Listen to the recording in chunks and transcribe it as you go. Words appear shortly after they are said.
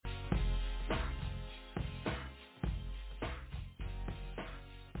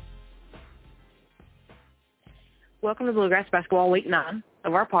Welcome to Bluegrass Basketball Week 9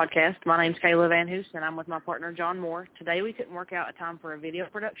 of our podcast. My name's Kayla Van Hoos, and I'm with my partner, John Moore. Today we couldn't work out a time for a video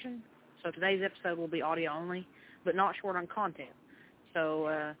production, so today's episode will be audio only, but not short on content.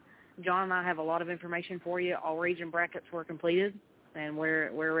 So John and I have a lot of information for you. All region brackets were completed, and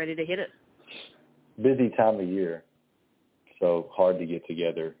we're ready to hit it. Busy time of year, so hard to get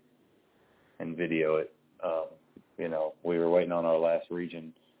together and video it. We were waiting on our last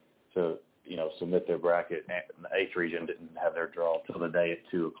region to submit their bracket, and the 8th region didn't have their draw till the day at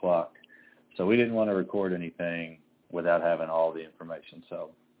 2 o'clock. So we didn't want to record anything without having all the information.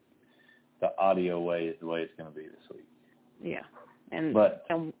 So the audio way is the way it's going to be this week. Yeah. And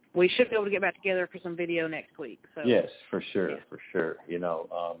we should be able to get back together for some video next week. So. Yes, for sure, for sure. This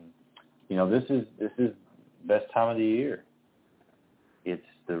is best time of the year. It's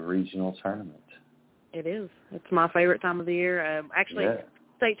the regional tournament. It is. It's my favorite time of the year.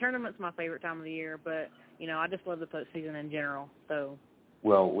 State tournament's my favorite time of the year, but, I just love the postseason in general. So.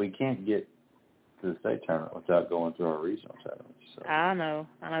 Well, we can't get to the state tournament without going through our regional tournaments. So. I know,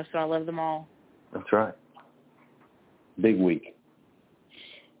 so I love them all. That's right. Big week.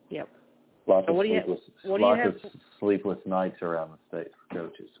 Yep. Lots of sleepless nights around the state for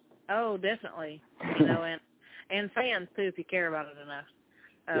coaches. Oh, definitely. and fans, too, if you care about it enough.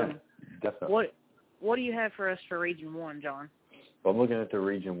 Yeah, definitely. What do you have for us for Region 1, John? Well, I'm looking at the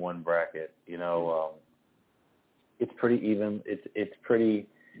Region 1 bracket. It's pretty even. It's pretty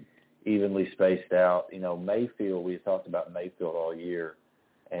evenly spaced out. Mayfield, we talked about Mayfield all year,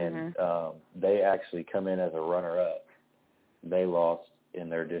 and they actually come in as a runner-up. They lost in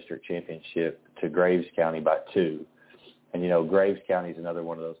their district championship to Graves County by 2. And, Graves County is another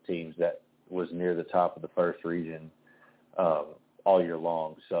one of those teams that was near the top of the first region all year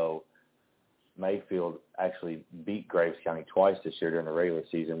long. So Mayfield actually beat Graves County twice this year during the regular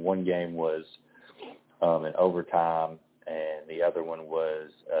season. One game was in overtime, and the other one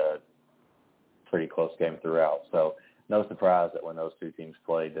was a pretty close game throughout. So no surprise that when those two teams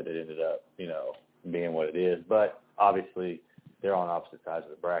played that it ended up, being what it is. But obviously they're on opposite sides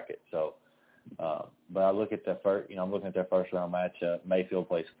of the bracket. So, but I look at I'm looking at their first round matchup. Mayfield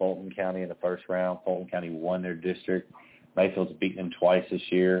plays Fulton County in the first round. Fulton County won their district. Mayfield's beaten them twice this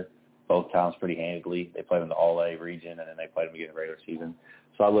year. Both times pretty handedly. They played in the All-A region, and then they played them again in the regular season.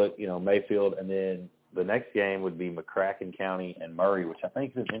 So I look, Mayfield, and then the next game would be McCracken County and Murray, which I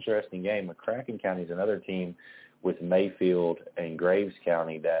think is an interesting game. McCracken County is another team with Mayfield and Graves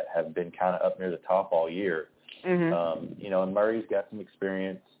County that have been kind of up near the top all year. Mm-hmm. And Murray's got some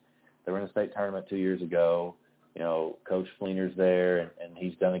experience. They were in the state tournament 2 years ago. Coach Fleener's there, and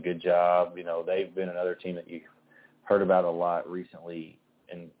he's done a good job. They've been another team that you've heard about a lot recently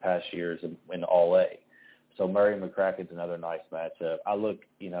in past years in All-A. So Murray and McCracken's another nice matchup. I look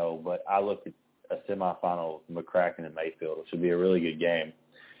at a semifinal of McCracken and Mayfield, which would be a really good game.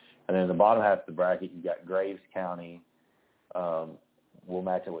 And then in the bottom half of the bracket, you've got Graves County will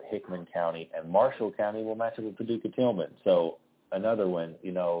match up with Hickman County, and Marshall County will match up with Paducah Tillman. So another one,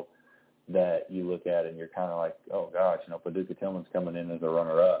 that you look at and you're kind of like, oh gosh, Paducah Tillman's coming in as a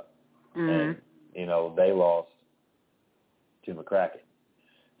runner-up. Mm-hmm. And, they lost to McCracken.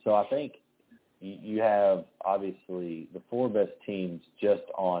 So I think you have, obviously, the 4 best teams just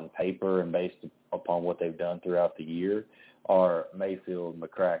on paper and based upon what they've done throughout the year are Mayfield,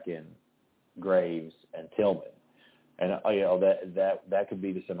 McCracken, Graves, and Tillman. And, that could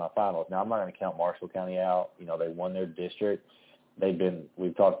be the semifinals. Now, I'm not going to count Marshall County out. They won their district.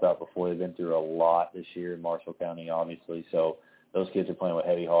 We've talked about before, they've been through a lot this year in Marshall County, obviously. So those kids are playing with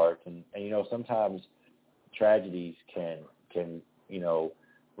heavy hearts. And sometimes tragedies can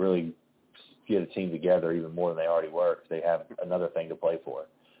really get a team together even more than they already were because they have another thing to play for.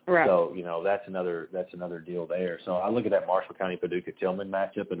 Right. So, that's another deal there. So I look at that Marshall County Paducah Tillman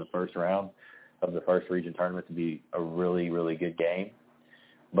matchup in the first round of the first region tournament to be a really, really good game.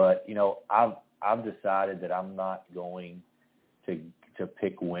 But, I've decided that I'm not going to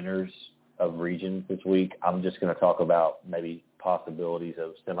pick winners of regions this week. I'm just going to talk about maybe possibilities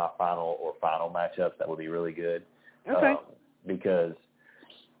of semifinal or final matchups that would be really good. Okay. Because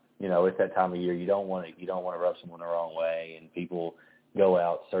it's that time of year you don't want to rub someone the wrong way, and people go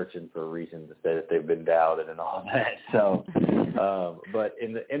out searching for reasons to say that they've been doubted and all that. So, but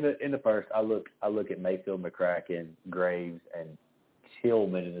in the first, I look at Mayfield, McCracken, Graves, and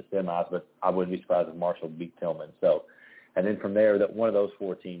Tillman in the semis, but I wouldn't be surprised if Marshall beat Tillman. So, and then from there, that one of those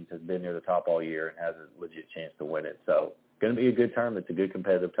 4 teams has been near the top all year and has a legit chance to win it. So, going to be a good tournament. It's a good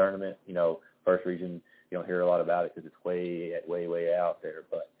competitive tournament. First region, you don't hear a lot about it because it's way out there,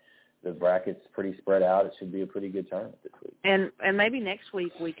 but the bracket's pretty spread out. It should be a pretty good tournament this week. And maybe next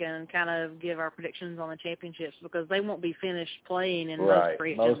week we can kind of give our predictions on the championships because they won't be finished playing in most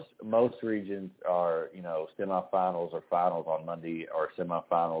regions. Most regions are, semifinals or finals on Monday or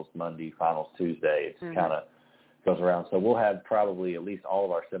semifinals Monday, finals Tuesday. It's kind of goes around. So we'll have probably at least all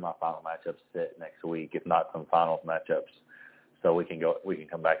of our semifinal matchups set next week, if not some finals matchups. So we can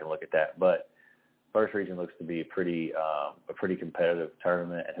come back and look at that. But first region looks to be a pretty competitive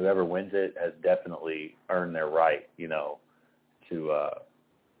tournament, and whoever wins it has definitely earned their right,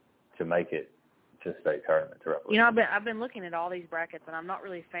 to make it to state tournament. I've been looking at all these brackets, and I've not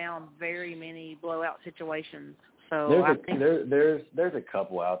really found very many blowout situations. So there's a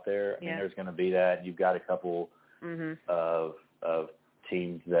couple out there. I mean, there's going to be that. You've got a couple of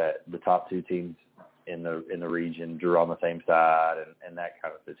teams that the top two teams in the region drew on the same side, and that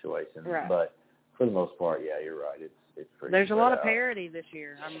kind of situation. Right. But for the most part, yeah, you're right. It's pretty. There's a lot of parity this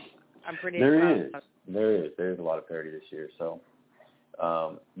year. I'm pretty excited. There's a lot of parity this year. So,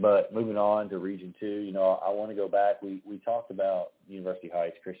 but moving on to Region 2, I want to go back. We talked about University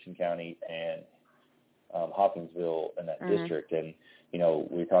Heights, Christian County, and Hopkinsville in that district, and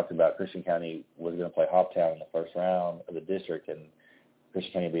we talked about Christian County was going to play Hoptown in the first round of the district, and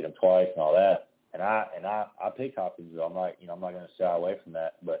Christian County beat them twice and all that. And I picked Hopkinsville. I'm not going to shy away from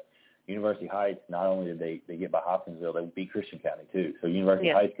that, but University Heights, not only did they get by Hopkinsville, they beat Christian County too. So University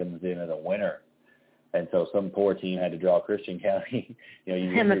Heights comes in as a winner, and so some poor team had to draw Christian County. You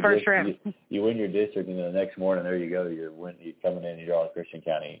in the first round, you win your district, and then the next morning there you go, you're coming in, you draw Christian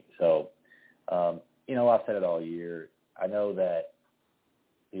County. So I've said it all year. I know that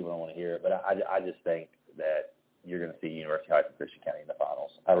people don't want to hear it, but I just think that you're going to see University Heights and Christian County in the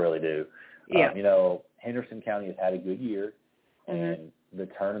finals. I really do. Yeah. Henderson County has had a good year, and the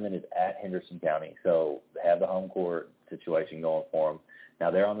tournament is at Henderson County, so they have the home court situation going for them.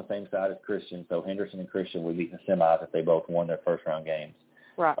 Now, they're on the same side as Christian, so Henderson and Christian would meet in the semis if they both won their first-round games.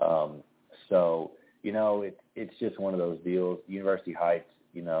 Right. So, it's just one of those deals. University Heights,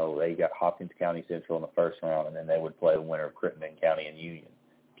 they got Hopkins County Central in the first round, and then they would play the winner of Crittenden County and Union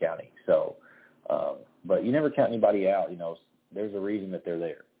County. So, but you never count anybody out. There's a reason that they're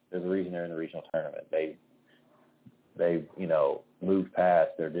there. There's a reason they're in the regional tournament. They moved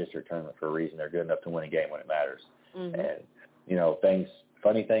past their district tournament for a reason. They're good enough to win a game when it matters. And,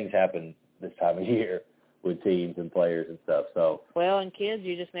 funny things happen this time of year with teams and players and stuff. So and kids,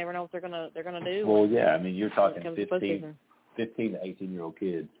 you just never know what they're gonna do. Well, yeah, I mean, you're talking 15 to 18-year-old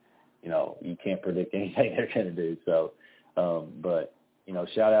kids. You can't predict anything they're gonna do. So, but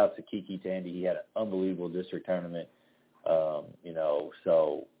shout out to Kiki Tandy. He had an unbelievable district tournament.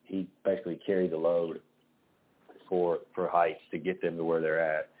 So he basically carried the load for Heights to get them to where they're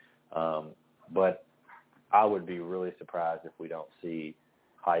at. But I would be really surprised if we don't see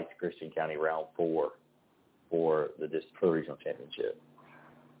Heights Christian County round 4 for the regional championship.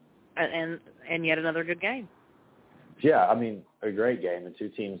 And yet another good game. Yeah, I mean, a great game, and two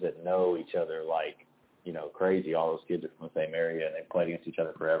teams that know each other like, crazy. All those kids are from the same area, and they've played against each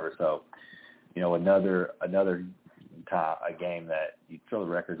other forever. So, another time, a game that you throw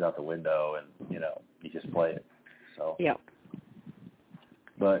the records out the window and, you just play it. So yeah.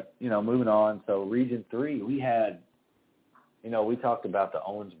 But, moving on, so Region 3, we had, we talked about the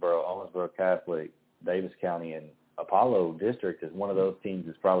Owensboro Catholic, Davis County, and Apollo District as one of those teams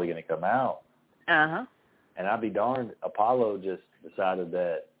that's probably going to come out. Uh-huh. And I'd be darned, Apollo just decided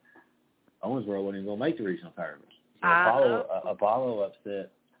that Owensboro wasn't even going to make the regional tournament. So Apollo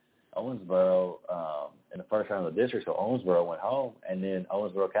upset Owensboro in the first round of the district, so Owensboro went home, and then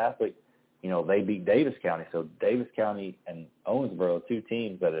Owensboro Catholic, they beat Davis County. So Davis County and Owensboro, two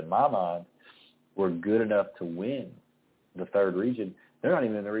teams that in my mind were good enough to win the third region. They're not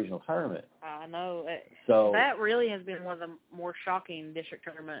even in the regional tournament. I know. So that really has been one of the more shocking district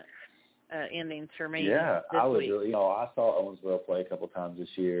tournament endings for me. Yeah, this I was week. really, I saw Owensboro play a couple times this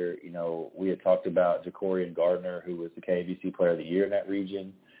year. We had talked about Jacorian Gardner, who was the KVC Player of the Year in that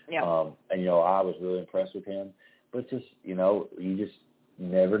region. Yeah. And I was really impressed with him. But just, you just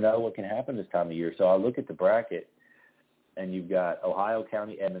never know what can happen this time of year. So I look at the bracket, and you've got Ohio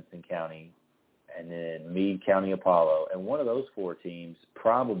County, Edmonson County, and then Meade County, Apollo. And one of those four teams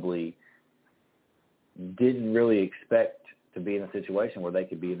probably didn't really expect to be in a situation where they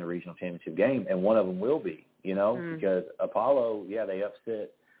could be in the regional championship game, and one of them will be, because Apollo, they upset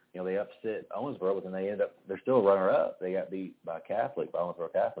Owensboro, but then they're still a runner-up. They got beat by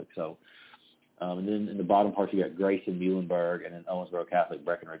Owensboro Catholic. So, and then in the bottom part, you got Grayson, Muhlenberg, and then Owensboro Catholic,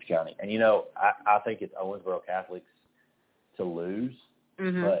 Breckenridge County. And, I think it's Owensboro Catholics to lose,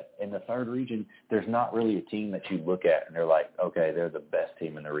 Mm-hmm. But in the third region, there's not really a team that you look at and they're like, okay, they're the best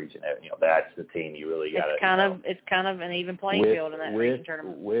team in the region. That's the team you really got to. It's kind of an even playing field in that region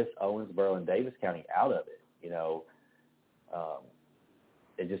tournament. With Owensboro and Davis County out of it,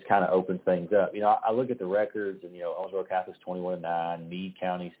 it just kind of opens things up. I look at the records, and Owensboro Catholic's 21-9, Meade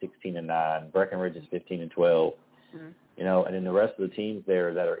County 16-9, Breckenridge is 15-12. Mm-hmm. And then the rest of the teams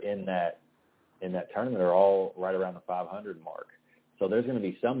there that are in that tournament are all right around the 500 mark. So there's going to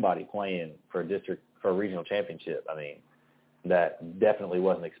be somebody playing for a regional championship. I mean, that definitely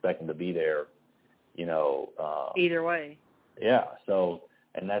wasn't expecting to be there. Either way. Yeah. So,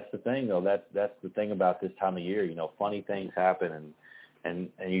 and that's the thing, though. That's the thing about this time of year. Funny things happen, and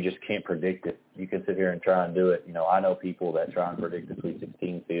you just can't predict it. You can sit here and try and do it. I know people that try and predict the Sweet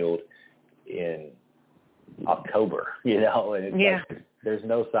 16 field in October. And it's like, there's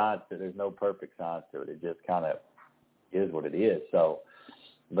no science to it. There's no perfect science to it. It just kind of is what it is. So,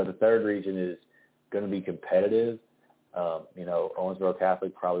 but the third region is going to be competitive. Owensboro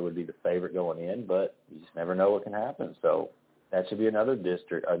Catholic probably would be the favorite going in, but you just never know what can happen. So that should be another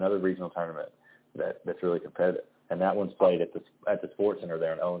regional tournament that's really competitive. And that one's played at the Sports Center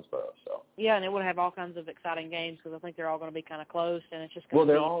there in Owensboro. So yeah, and it would have all kinds of exciting games because I think they're all going to be kind of close, and it's just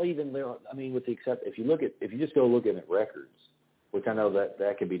they're all even. I mean, with the exception, if you just go looking at records, which I know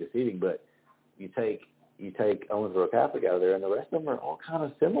that could be deceiving, but you take Owensboro Catholic out of there, and the rest of them are all kind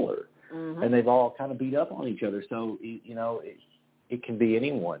of similar, mm-hmm. and they've all kind of beat up on each other. So it can be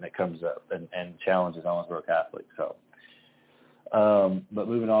anyone that comes up and challenges Owensboro Catholic. So, but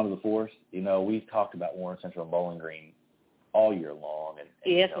moving on to the fourth, we've talked about Warren Central and Bowling Green all year long, and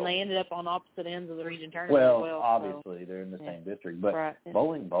and they ended up on opposite ends of the region tournament. Obviously they're in the same district, but right.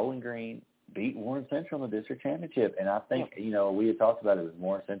 Bowling Green beat Warren Central in the district championship, and I think we had talked about it was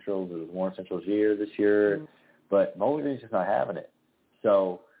Warren Central's year this year, mm-hmm. but Bowling Green's just not having it.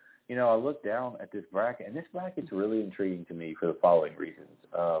 So, I look down at this bracket, and this bracket's really intriguing to me for the following reasons.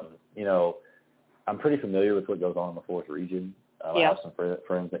 I'm pretty familiar with what goes on in the fourth region. I have some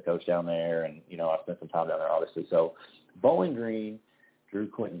friends that coach down there, and I spent some time down there, obviously. So, Bowling Green drew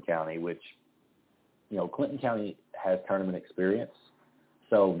Clinton County, which Clinton County has tournament experience.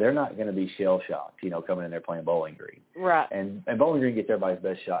 So they're not going to be shell-shocked, coming in there playing Bowling Green. Right. And Bowling Green gets everybody's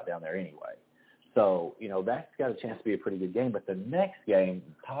best shot down there anyway. So, that's got a chance to be a pretty good game. But the next game,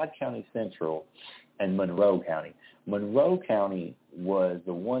 Todd County Central and Monroe County. Monroe County was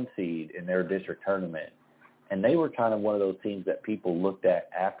the 1 seed in their district tournament, and they were kind of one of those teams that people looked at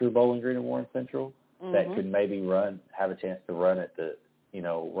after Bowling Green and Warren Central mm-hmm. that could maybe have a chance to run it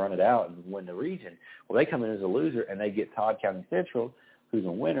out and win the region. Well, they come in as a loser, and they get Todd County Central, who's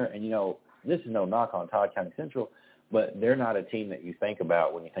a winner. And, this is no knock on Todd County Central, but they're not a team that you think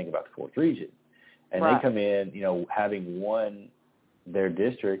about when you think about the fourth region. And right. they come in, having won their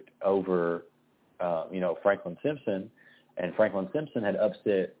district over, Franklin Simpson. And Franklin Simpson had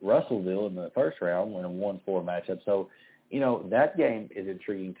upset Russellville in the first round when a 1-4 matchup. So, that game is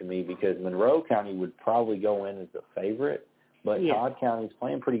intriguing to me because Monroe County would probably go in as the favorite, but Todd County's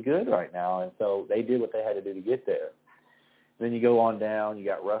playing pretty good right now. And so they did what they had to do to get there. Then you go on down, you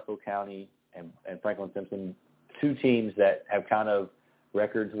got Russell County and Franklin Simpson, two teams that have kind of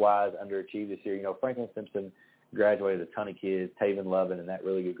records-wise underachieved this year. Franklin Simpson graduated a ton of kids, Taven Lovin, and that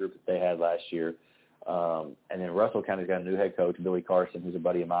really good group that they had last year. And then Russell County's got a new head coach, Billy Carson, who's a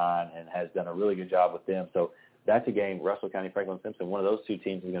buddy of mine, and has done a really good job with them. So that's a game, Russell County, Franklin Simpson, one of those two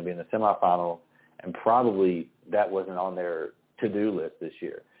teams is going to be in the semifinal, and probably that wasn't on their to-do list this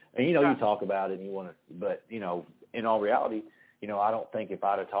year. And, you talk about it and you want to – but, in all reality, I don't think if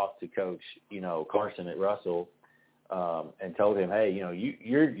I'd have talked to Coach, Carson at Russell and told him, hey,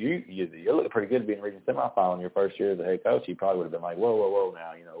 you're looking pretty good to be in the region semifinal in your first year as a head coach, he probably would have been like, whoa,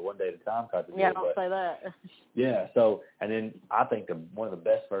 now, one day at a time type of deal. Yeah, don't say that. Yeah, so, and then I think one of the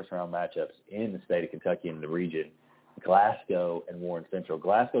best first-round matchups in the state of Kentucky in the region, Glasgow and Warren Central.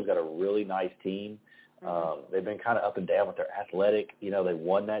 Glasgow's got a really nice team. They've been kind of up and down with their athletic. They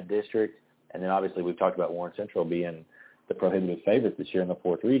won that district. And then obviously we've talked about Warren Central being the prohibitive favorite this year in the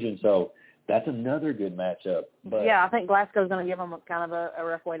fourth region. So that's another good matchup. But I think Glasgow's going to give them kind of a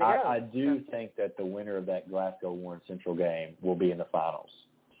rough way to go. I do think that the winner of that Glasgow-Warren Central game will be in the finals.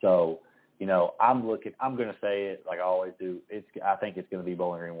 So, I'm going to say it like I always do. I think it's going to be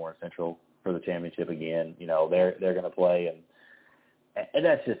Bowling Green-Warren Central for the championship again. They're going to play, and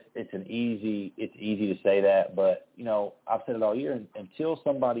that's just it's easy to say that, but I've said it all year. Until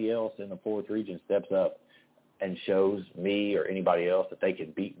somebody else in the fourth region steps up and shows me or anybody else that they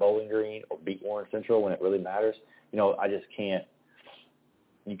can beat Bowling Green or beat Warren Central when it really matters, I just can't.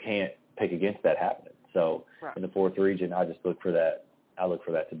 You can't pick against that happening. So in the fourth region, I just look for that I look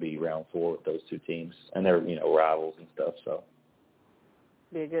for that to be round 4 with those two teams, and they're rivals and stuff. So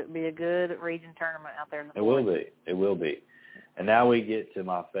be a good region tournament out there in the It will be. And now we get to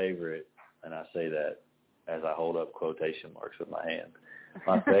my favorite, and I say that as I hold up quotation marks with my hand.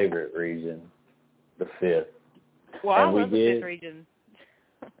 My favorite region, the 5th. Well, I love the 5th region.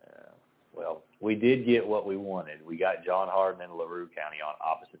 Well, we did get what we wanted. We got John Hardin and LaRue County on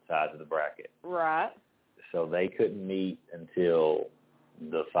opposite sides of the bracket. Right. So they couldn't meet until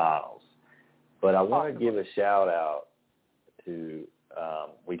the finals. But I want to give a shout-out to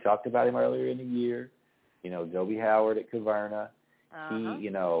we talked about him earlier in the year. Joby Howard at Caverna. Uh-huh. He,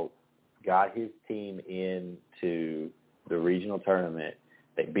 got his team into the regional tournament.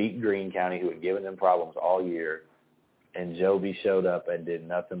 They beat Greene County, who had given them problems all year. And Joby showed up and did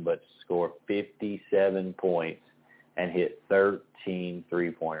nothing but score 57 points and hit 13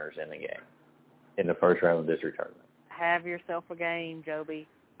 three-pointers in the game in the first round of the district tournament. Have yourself a game, Joby.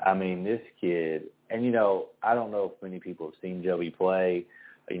 I mean, this kid, and, I don't know if many people have seen Joby play.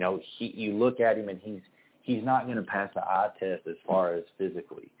 You look at him, and he's not going to pass the eye test as far as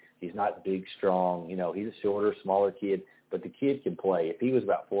physically. He's not big, strong. He's a shorter, smaller kid, but the kid can play. If he was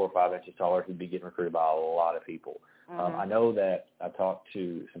about 4 or 5 inches taller, he'd be getting recruited by a lot of people. Mm-hmm. I know that I talked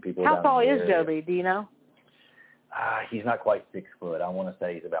to some people. How tall is Joby? Do you know? He's not quite 6 foot. I want to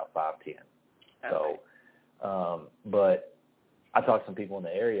say he's about 5'10". Okay. So, but I talked to some people in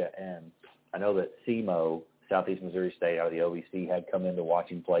the area, and I know that SEMO, Southeast Missouri State, out of the OVC, had come in to watch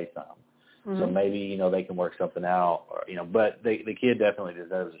him play some. Mm-hmm. So maybe, they can work something out. Or, but the kid definitely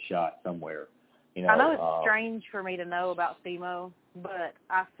deserves a shot somewhere. I know it's strange for me to know about SEMO, but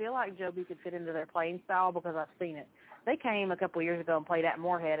I feel like Joby could fit into their playing style because I've seen it. They came a couple of years ago and played at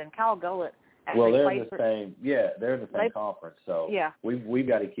Moorhead, and Kyle Gullett actually they're played the same. Yeah, they're in the same conference. So yeah, we've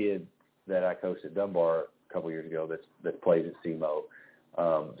got a kid that I coached at Dunbar a couple of years ago that plays at SEMO.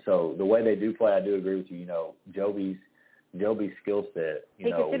 So the way they do play, I do agree with you. Joby's skill set, he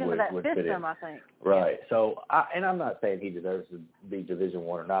could fit into that would system, fit in. I think. Right. Yeah. So, I'm not saying he deserves to be Division I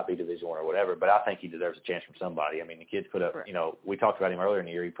or not be Division I or whatever, but I think he deserves a chance from somebody. I mean, the kid's put up, we talked about him earlier in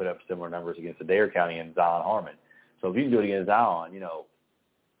the year. He put up similar numbers against Adair County and Zion Harmon. So if you can do it against Zion,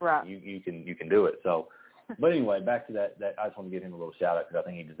 right, you can do it. So, but anyway, back to that I just want to give him a little shout out because I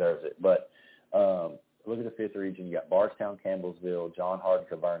think he deserves it. But look at the 5th region. You got Bardstown, Campbellsville, John Hardin,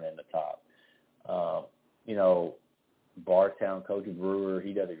 Caverna in the top. Bardstown, Coach Brewer,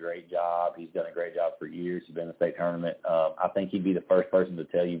 he does a great job. He's done a great job for years. He's been in the state tournament. I think he'd be the first person to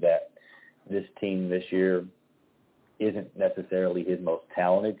tell you that this team this year isn't necessarily his most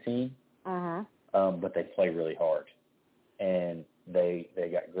talented team, but they play really hard. And they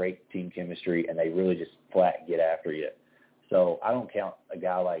got great team chemistry, and they really just flat get after you. So I don't count a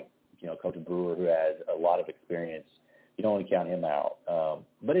guy like, Coach Brewer, who has a lot of experience. You don't want to count him out.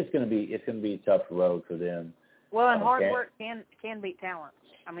 But it's going to be a tough road for them. Well, and hard work can beat talent.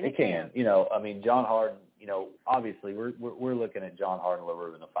 I mean, it can. John Hardin, obviously we're looking at John Hardin and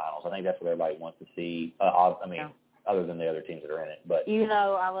LaRue in the finals. I think that's what everybody wants to see. Other than the other teams that are in it. But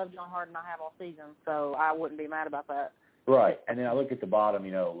I love John Hardin. I have all season, so I wouldn't be mad about that. Right. And then I look at the bottom,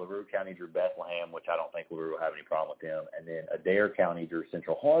 LaRue County drew Bethlehem, which I don't think LaRue will have any problem with them. And then Adair County drew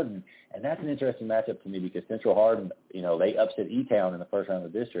Central Hardin. And that's an interesting matchup to me because Central Hardin, they upset E-Town in the first round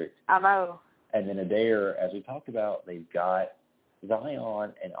of the district. I know. And then Adair, as we talked about, they've got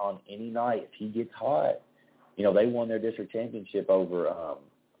Zion. And on any night, if he gets hot, they won their district championship over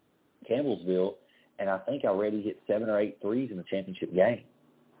Campbellsville. And I think already hit 7 or 8 threes in the championship game.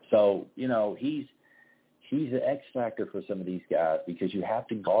 So, he's an X factor for some of these guys because you have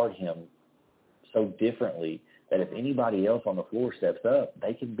to guard him so differently that if anybody else on the floor steps up,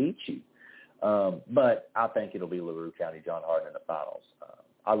 they can beat you. But I think it'll be LaRue County, John Hardin in the finals.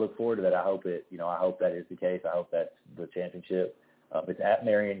 I look forward to that. I hope that is the case. I hope that's the championship. It's at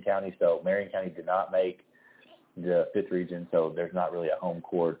Marion County, so Marion County did not make the 5th region, so there's not really a home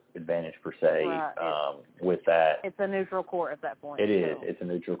court advantage per se with that. It's a neutral court at that point. It is. It's a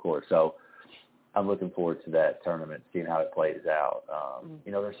neutral court. So I'm looking forward to that tournament, seeing how it plays out.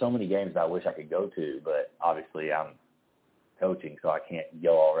 There's so many games that I wish I could go to, but obviously I'm coaching, so I can't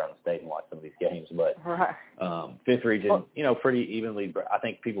go all around the state and watch some of these games. But 5th region, pretty evenly. I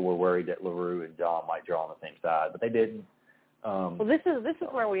think people were worried that LaRue and John might draw on the same side, but they didn't. Well, this is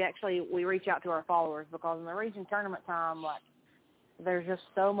where we reach out to our followers because in the region tournament time, there's just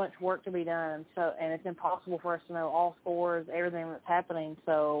so much work to be done, and it's impossible for us to know all scores, everything that's happening.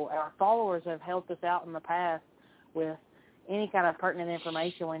 So our followers have helped us out in the past with any kind of pertinent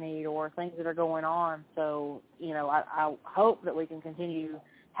information we need or things that are going on. So, I hope that we can continue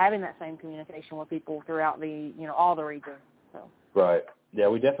having that same communication with people throughout all the regions. So Right. Yeah,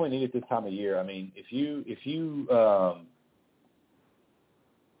 we definitely need it this time of year. I mean, if you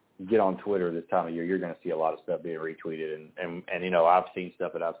get on Twitter this time of year, you're going to see a lot of stuff being retweeted, and I've seen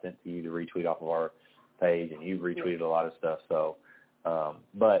stuff that I've sent to you to retweet off of our page, and you've retweeted a lot of stuff. So,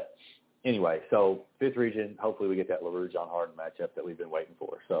 but anyway, so 5th region, hopefully we get that LaRue John Harden matchup that we've been waiting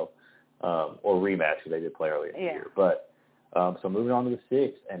for. So, or rematch because they did play earlier in the year. But so moving on to the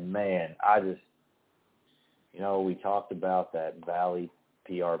 6th, and man, I just, we talked about that Valley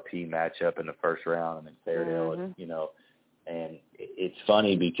PRP matchup in the first round, and then Fairdale, and it's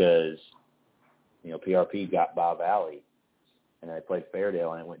funny because, PRP got by Valley, and they played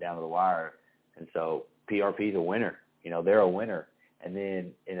Fairdale, and it went down to the wire. And so PRP's a winner. They're a winner. And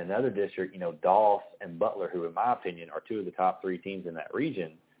then in another district, Doss and Butler, who in my opinion are 2 of the top 3 teams in that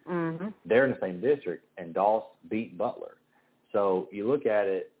region, they're in the same district, and Doss beat Butler. So you look at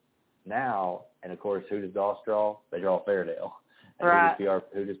it now, and of course, who does Doss draw? They draw Fairdale. And right.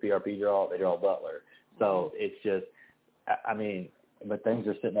 Who does PRP draw? They draw Butler. So it's just, but things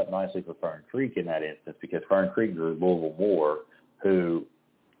are sitting up nicely for Fern Creek in that instance, because Fern Creek drew Louisville Moore, who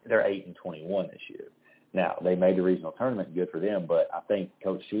they're 8-21 this year. Now, they made the regional tournament, good for them, but I think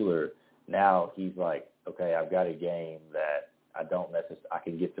Coach Schuler, now he's like, okay, I've got a game that I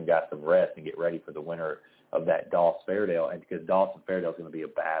can get some guys some rest and get ready for the winner of that Doss-Fairdale, and because Doss and Fairdale is going to be a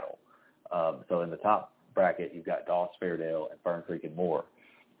battle. So in the top bracket, you've got Doss, Fairdale, and Fern Creek and Moore.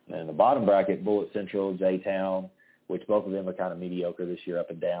 And in the bottom bracket, Bullitt Central, J-Town, which both of them are kind of mediocre this year, up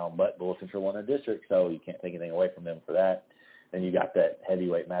and down, but Bullitt Central won their district, so you can't take anything away from them for that. Then you got that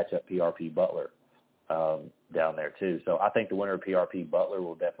heavyweight matchup, PRP Butler, down there too. So I think the winner of PRP Butler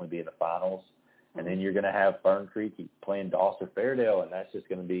will definitely be in the finals. And then you're going to have Fern Creek playing Doss or Fairdale, and that's just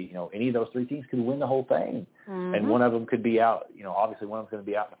going to be, any of those 3 teams could win the whole thing. And one of them could be out, obviously one of them's going to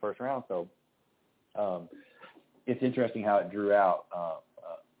be out in the first round. So it's interesting how it drew out,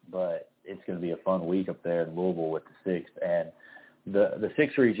 but it's going to be a fun week up there in Louisville with the 6th. And the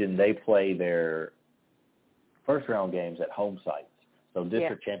 6th region, they play their first round games at home sites. So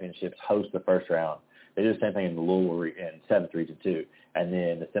district championships host the first round. They do the same thing in the Louisville and 7th region too. And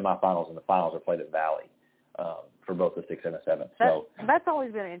then the semifinals and the finals are played at Valley for both the 6th and the 7th. So that's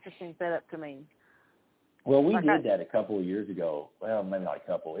always been an interesting setup to me. Well, we did that a couple of years ago. Well, maybe not a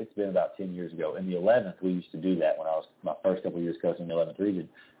couple. It's been about 10 years ago. In the 11th, we used to do that when I was my first couple of years coaching the 11th region.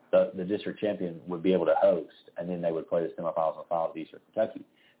 The district champion would be able to host, and then they would play the semifinals and finals of Eastern Kentucky.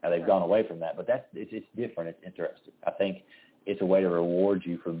 Now, they've gone away from that, but it's different. It's interesting. I think it's a way to reward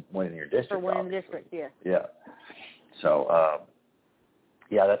you for winning your district. For winning the district, yeah. Yeah. So,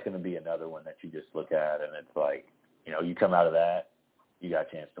 that's going to be another one that you just look at, and it's like, you come out of that, you got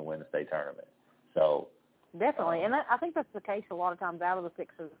a chance to win the state tournament. So definitely, and I think that's the case a lot of times out of the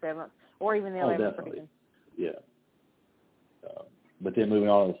 6th or the 7th, or even the 11th region. Yeah. But then moving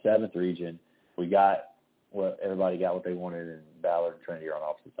on to the 7th region, we got everybody got what they wanted, and Ballard and Trinity are on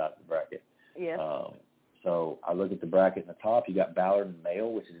opposite sides of the bracket. Yeah. So I look at the bracket in the top. You got Ballard and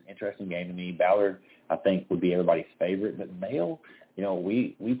Mail, which is an interesting game to me. Ballard, I think, would be everybody's favorite, but Mail,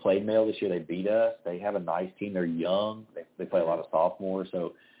 we played Mail this year. They beat us. They have a nice team. They're young. They play a lot of sophomores.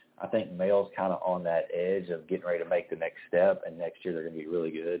 So I think Mail's kind of on that edge of getting ready to make the next step, and next year they're going to be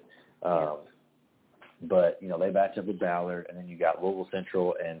really good. But, they match up with Ballard, and then you got Louisville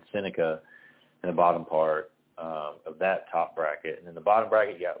Central and Seneca in the bottom part of that top bracket. And in the bottom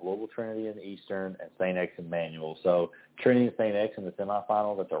bracket, you got Louisville Trinity in the Eastern and St. X and Manual. So Trinity and St. X in the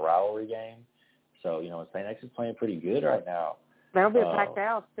semifinals, that's a rivalry game. So, St. X is playing pretty good right now. That'll be a packed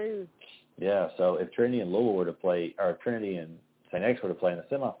house, too. Yeah, so if Trinity and Louisville were to play, or Trinity and St. X were to play in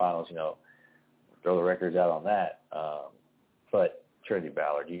the semifinals, throw the records out on that. But Trinity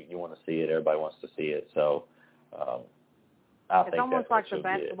Ballard, you want to see it. Everybody wants to see it. So I think it's almost like the good.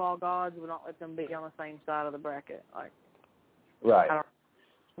 basketball gods would not let them be on the same side of the bracket. Right.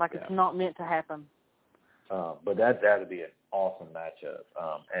 It's not meant to happen. But that would be an awesome matchup.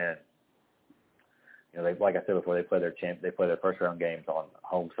 And like I said before, they play their first round games on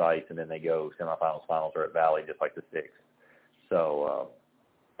home sites, and then they go semifinals, finals, or at Valley, just like the 6th. So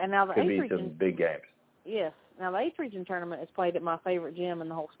and now the could 8th be region, some big games. Yes. Now the 8th region tournament is played at my favorite gym in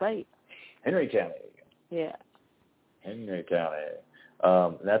the whole state, Henry County. Yeah. Henry County.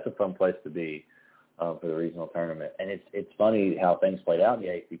 That's a fun place to be for the regional tournament. And it's funny how things played out in the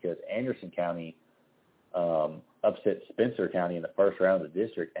 8th, because Anderson County upset Spencer County in the first round of the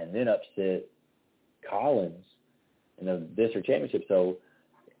district, and then upset Collins in the district championship. So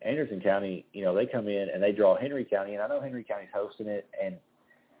Anderson County, they come in and they draw Henry County, and I know Henry County's hosting it, and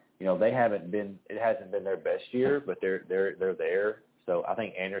it hasn't been their best year, but they're there. So I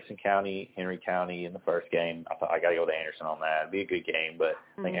think Anderson County, Henry County in the first game. I thought I got to go with Anderson on that. It'd be a good game, but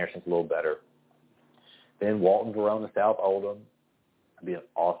I think Anderson's a little better. Then Walton, Verona, South Oldham. It'd be an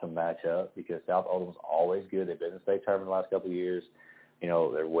awesome matchup because South Oldham's always good. They've been in the state tournament the last couple of years. You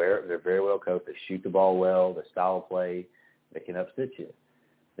know, they're very well coached. They shoot the ball well. Their style of play, they can upset you.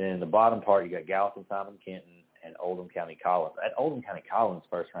 Then in the bottom part, you got Gallatin, Simon Kenton, and Oldham County Collins. That Oldham County Collins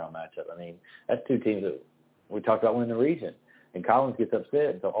first-round matchup, I mean, that's two teams that we talked about winning the region. And Collins gets upset.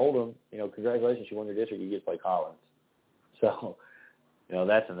 And so Oldham, you know, congratulations, you won your district. You get to play Collins. So, you know,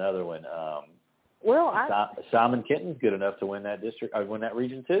 that's another one. Simon Kenton's good enough to win that district, or win that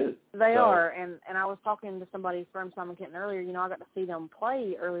region too. They are, and I was talking to somebody from Simon Kenton earlier. You know, I got to see them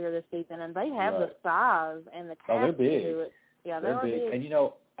play earlier this season, and they have the size and the capacity they're big. to do it. Yeah, they're big. And you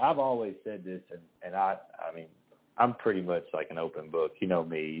know, I've always said this, and I mean, I'm pretty much like an open book. You know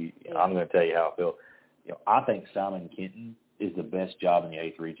me. Yeah. I'm going to tell you how I feel. You know, I think Simon Kenton is the best job in the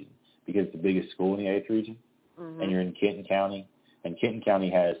 8th region because it's the biggest school in the 8th region, and you're in Kenton County, and Kenton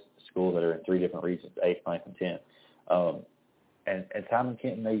County has schools that are in 3 different regions, 8th, 9th, and 10th. And Simon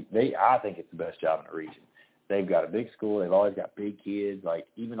Kenton, I think it's the best job in the region. They've got a big school. They've always got big kids. Like,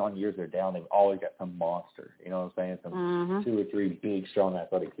 even on years they're down, they've always got some monster. You know what I'm saying? Some 2 or 3 big, strong,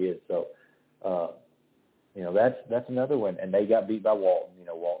 athletic kids. So, you know, that's another one. And they got beat by Walton. You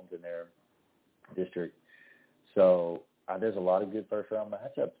know, Walton's in their district. So there's a lot of good first-round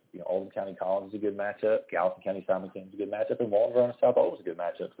matchups. You know, Oldham County Collins is a good matchup. Gallatin County Simon Kenton is a good matchup. And Walton Verona South Oldham is a good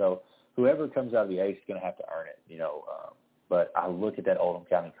matchup. So whoever comes out of the 8th is going to have to earn it, you know. But I look at that Oldham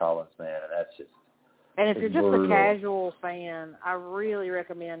County Collins, man, and that's just – and if you're just brutal. a casual fan, I really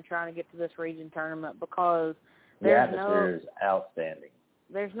recommend trying to get to this region tournament because the atmosphere is outstanding.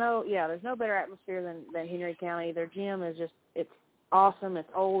 There's no better atmosphere than Henry County. Their gym is just, it's awesome. It's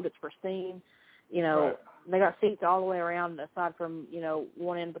old. It's pristine. You know, They got seats all the way around aside from, you know,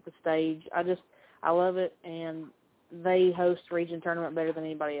 one end of the stage. I love it, and they host region tournament better than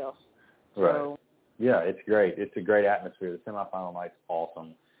anybody else. So, right. Yeah, it's great. It's a great atmosphere. The semifinal night's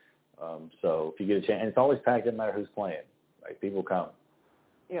awesome. So if you get a chance, and it's always packed, doesn't matter who's playing. Like, people come.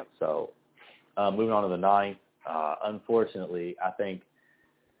 Yep. So moving on to the 9th, unfortunately, I think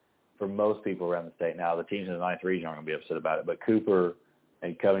for most people around the state now, the teams in the 9th region aren't going to be upset about it, but Cooper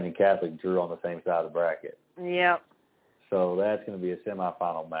and Covington Catholic drew on the same side of the bracket. Yep. So that's going to be a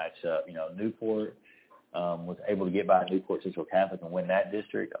semifinal matchup. You know, Newport was able to get by Newport Central Catholic and win that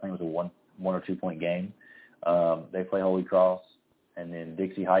district. I think it was a 1 or 2 point game. They play Holy Cross, and then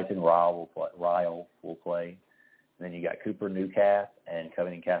Dixie Heights and Ryle will play. And then you got Cooper Newcath and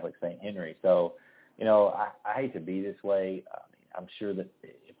Covington Catholic St. Henry. So, you know, I hate to be this way. I mean, I'm sure that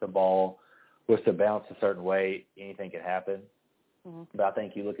if the ball was to bounce a certain way, anything could happen. But I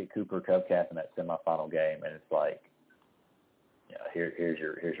think you look at Cooper Cubcath in that semifinal game, and it's like, you know, here's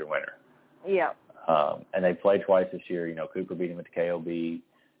your winner. Yeah. And they played twice this year. You know, Cooper beat him at the KOB, and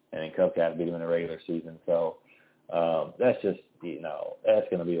then Cubcath beat him in the regular season. So that's just, you know, that's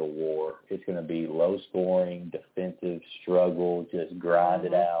going to be a war. It's going to be low scoring, defensive, struggle, just grind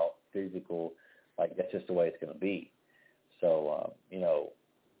it out, physical. Like, that's just the way it's going to be. So, you know.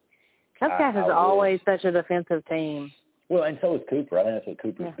 Cubcath is always such a defensive team. Well, and so is Cooper. I think that's what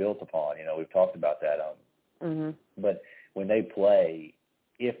Cooper's built upon. You know, we've talked about that. But when they play,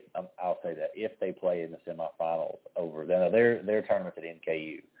 I'll say that, if they play in the semifinals over, then their tournament's at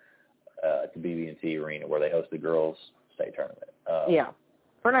NKU, at the BB&T Arena, where they host the girls' state tournament.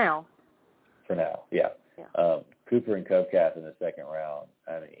 For now. Cooper and Cubcath in the second round,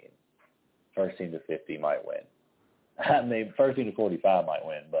 I mean, first team to 50 might win. I mean, first team to 45 might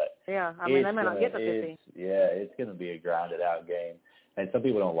win, but they may not get to 50. It's going to be a grounded-out game. And some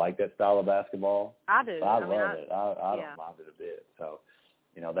people don't like that style of basketball. I do. I love it. I don't mind it a bit. So,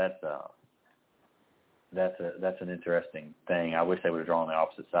 you know, that's an interesting thing. I wish they would have drawn the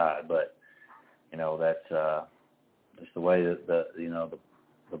opposite side, but, you know, that's just the way that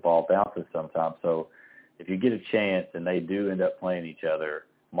the ball bounces sometimes. So if you get a chance and they do end up playing each other,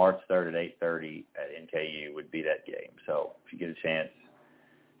 March 3rd at 8:30 at NKU would be that game. So if you get a chance,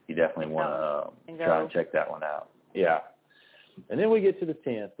 you definitely want to try and check that one out. Yeah. And then we get to the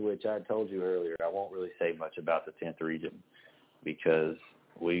 10th, which I told you earlier. I won't really say much about the 10th region because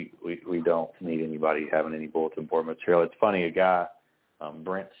we don't need anybody having any bulletin board material. It's funny, a guy,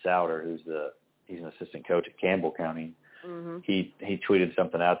 Brent Souter, he's an assistant coach at Campbell County. He tweeted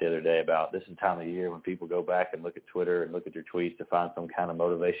something out the other day about this is the time of the year when people go back and look at Twitter and look at their tweets to find some kind of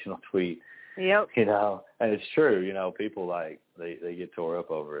motivational tweet. Yep. You know, and it's true. You know, people they get tore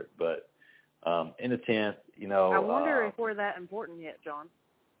up over it. But in the 10th, you know, I wonder if we're that important yet, John.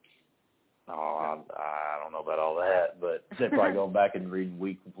 Oh, I don't know about all that, but they're probably going back and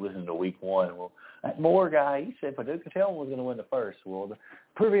listening to week one. Well, that Moore guy, he said Paducah Tillman was going to win the first. Well,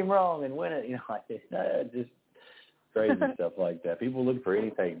 prove him wrong and win it. Just crazy stuff like that. People look for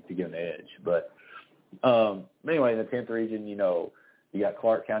anything to get an edge. But anyway, in the 10th region, you got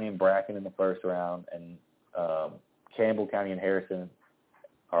Clark County and Bracken in the first round, and Campbell County and Harrison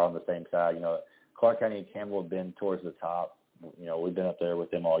are on the same side. Clark County and Campbell have been towards the top. We've been up there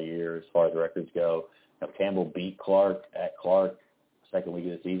with them all year as far as records go. Campbell beat Clark at Clark second week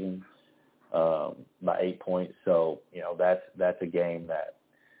of the season by 8 points. So, that's a game that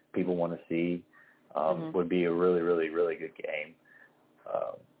people want to see. Would be a really, really, really good game.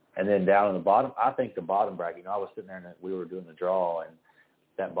 And then down in the bottom, I think the bottom bracket, I was sitting there and we were doing the draw, and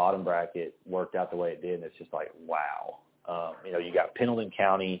that bottom bracket worked out the way it did, and it's just like, wow. You got Pendleton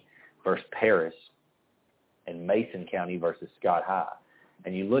County versus Paris, and Mason County versus Scott High.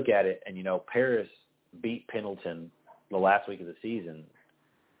 And you look at it, and, Paris beat Pendleton the last week of the season,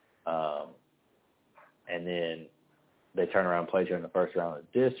 and then they turn around and play here in the first round of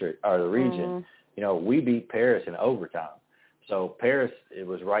the district or the region. We beat Paris in overtime. So Paris, it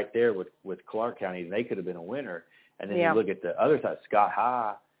was right there with Clark County, and they could have been a winner. And then you look at the other side, Scott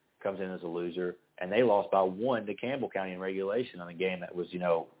High comes in as a loser, and they lost by 1 to Campbell County in regulation on a game that was, I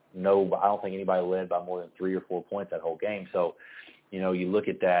don't think anybody led by more than 3 or 4 points that whole game. So, you look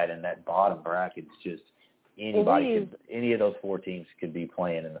at that, and that bottom bracket is just any of those 4 teams could be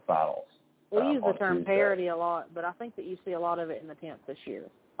playing in the finals. We use the term parity a lot, but I think that you see a lot of it in the 10th this year.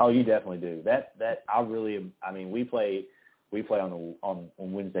 Oh, you definitely do. We play on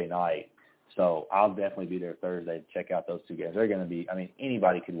Wednesday night, so I'll definitely be there Thursday to check out those 2 games. They're going to be.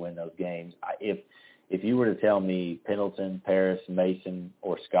 Anybody could win those games. If you were to tell me Pendleton, Paris, Mason,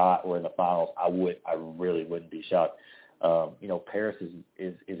 or Scott were in the finals, I really wouldn't be shocked. Paris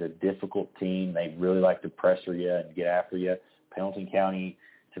is a difficult team. They really like to pressure you and get after you. Pendleton County,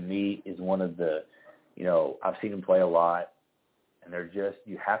 to me, is one of the, I've seen them play a lot, and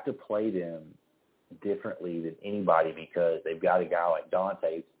you have to play them differently than anybody because they've got a guy like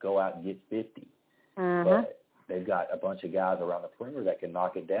Dante go out and get 50. But they've got a bunch of guys around the perimeter that can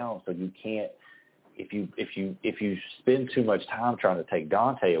knock it down, so you can't. If you spend too much time trying to take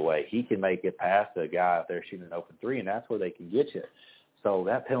Dante away, he can make it past a guy out there shooting an open 3, and that's where they can get you. So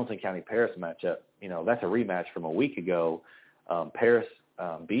that Pendleton County Paris matchup, that's a rematch from a week ago. Paris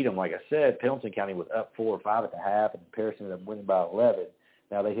beat them, like I said. Pendleton County was up 4 or 5 at the half, and Paris ended up winning by 11.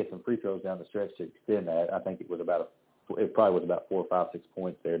 Now they hit some free throws down the stretch to extend that. I think it probably was about 4, 5, 6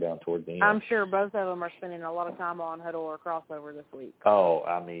 points there down towards the end. I'm sure both of them are spending a lot of time on huddle or crossover this week. Oh,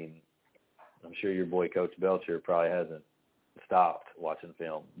 I'm sure your boy Coach Belcher probably hasn't stopped watching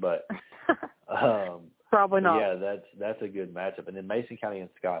film, but probably not. Yeah, that's a good matchup. And then Mason County and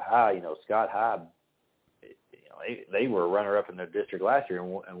Scott High. Scott High, they were a runner-up in their district last year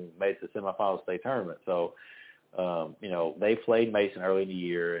and made it to the semifinal state tournament. So, they played Mason early in the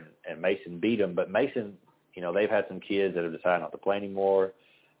year, and Mason beat them. But Mason, they've had some kids that have decided not to play anymore.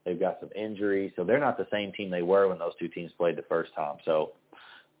 They've got some injuries, so they're not the same team they were when those 2 teams played the first time. So.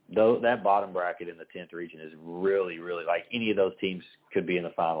 Though that bottom bracket in the 10th region is really, really like any of those teams could be in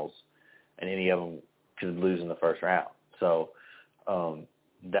the finals, and any of them could lose in the first round. So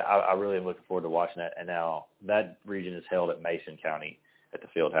I really am looking forward to watching that. And now that region is held at Mason County at the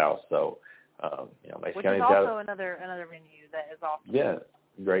Field House. So Mason County is also another venue that is awesome. Yeah,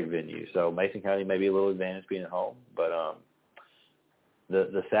 great venue. So Mason County may be a little advantage being at home, but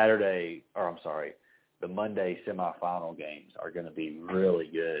the Monday semifinal games are going to be really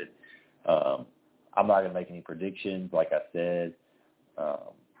good. I'm not going to make any predictions. Like I said, I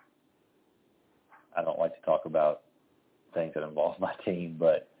don't like to talk about things that involve my team,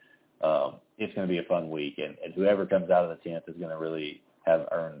 but it's going to be a fun week. And whoever comes out of the 10th is going to really have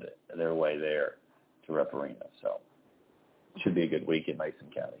earned their way there to Rupp Arena. So it should be a good week in Mason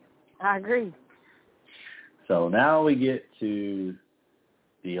County. I agree. So now we get to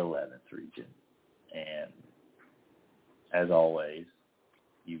the 11th region. And as always,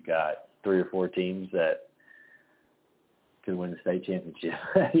 you've got 3 or 4 teams that could win the state championship.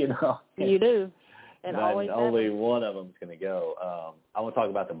 You do. And only one of them is going to go. I want to talk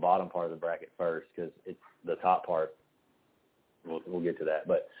about the bottom part of the bracket first because it's the top part. We'll get to that.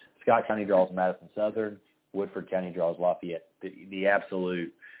 But Scott County draws Madison Southern. Woodford County draws Lafayette. The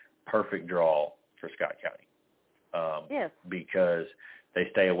absolute perfect draw for Scott County. Yes. Because they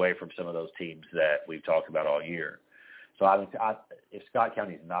stay away from some of those teams that we've talked about all year. So if Scott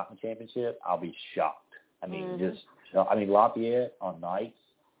County is not in the championship, I'll be shocked. Lafayette on nights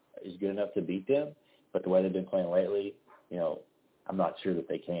is good enough to beat them, but the way they've been playing lately, I'm not sure that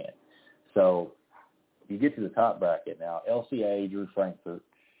they can. So you get to the top bracket now. LCA drew Frankfort,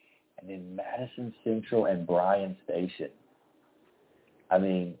 and then Madison Central and Bryan Station. I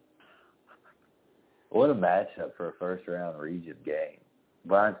mean, what a matchup for a first-round region game.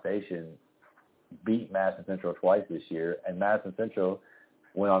 Bryan Station beat Madison Central twice this year, and Madison Central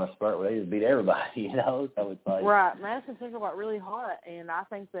went on a spurt where they just beat everybody, you know? So it's like, right. Madison Central got really hot, and I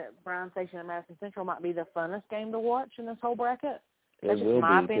think that Bryan Station and Madison Central might be the funnest game to watch in this whole bracket. That's it just will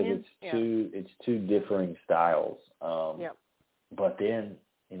my be opinion. because it's two differing styles. Yep. But then,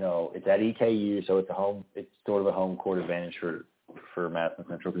 you know, it's at EKU, so it's sort of a home court advantage for Madison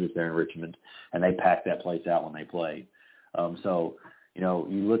Central because they're in Richmond, and they pack that place out when they play. So, you know,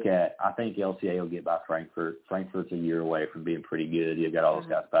 you look at, I think LCA will get by Frankfort. Frankfort's a year away from being pretty good. You've got all those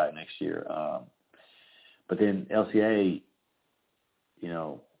guys back next year. But then LCA, you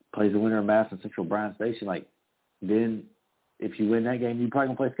know, plays the winner of Madison Central Bryan Station. Like, then if you win that game, you're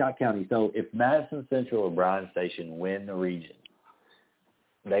probably going to play Scott County. So if Madison Central or Bryan Station win the region,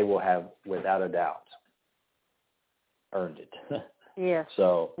 they will have, without a doubt, earned it. Yes.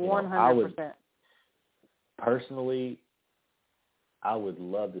 So, 100%. Personally, I would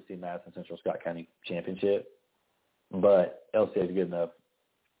love to see Madison Central Scott County championship, but LCA is good enough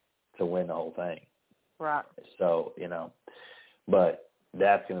to win the whole thing. Right. So, you know, but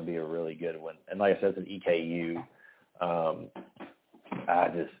that's going to be a really good one. And like I said, it's an EKU. I'm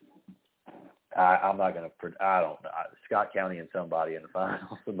not going to – I don't know. Scott County and somebody in the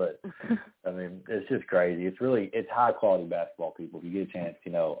finals. But, I mean, it's just crazy. It's high-quality basketball, people. If you get a chance,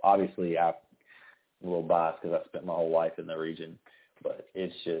 you know, obviously I'm a little biased because I spent my whole life in the region. But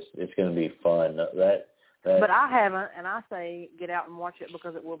it's going to be fun. But I haven't, and I say get out and watch it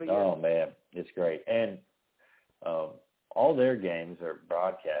because it will be good. Oh, man, it's great. And all their games are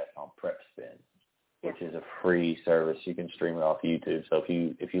broadcast on Prep Spin, which is a free service. You can stream it off YouTube. So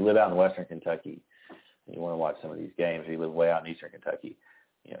if you live out in Western Kentucky and you want to watch some of these games, or you live way out in Eastern Kentucky,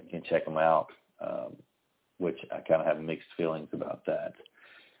 you know, you can check them out, which I kind of have mixed feelings about that,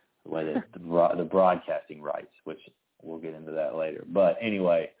 the way that the broadcasting rights, which – we'll get into that later. But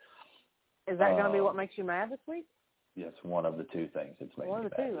anyway. Is that going to be what makes you mad this week? Yes, one of the two things that's making me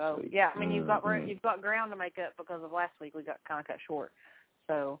mad this week. Yeah, I mean, you've got ground to make up because of last week. We got kind of cut short.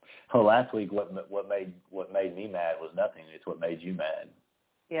 So. Well, last week what made me mad was nothing. It's what made you mad.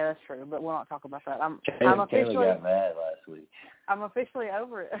 Yeah, that's true. But we'll not talk about that. Kayla got mad last week. I'm officially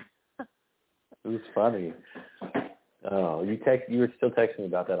over it. It was funny. Oh, you were still texting me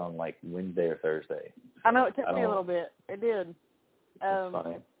about that on like Wednesday or Thursday. I know it took me a little bit. It did. That's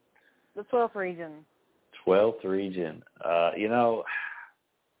funny. The 12th region. 12th region. You know,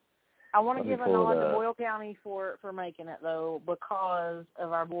 I want to give a nod to Boyle County for making it though, because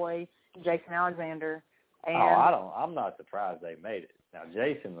of our boy Jason Alexander. And I'm not surprised they made it. Now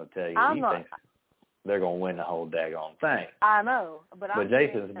Jason will tell you he thinks they're going to win the whole daggone thing. I know, but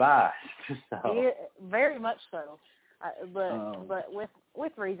Jason's biased. So. Very much so. But with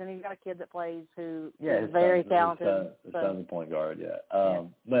reason, he's got a kid that plays who is very talented. His son's a point guard, yeah.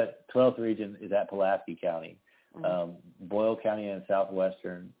 But 12th region is at Pulaski County, Boyle County and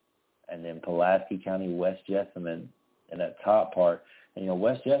Southwestern, and then Pulaski County, West Jessamine in that top part. And, you know,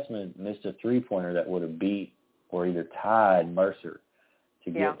 West Jessamine missed a three-pointer that would have beat or either tied Mercer to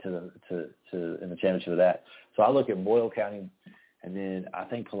get to in the championship of that. So I look at Boyle County. And then I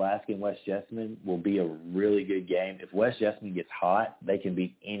think Pulaski and West Jessamine will be a really good game. If West Jessamine gets hot, they can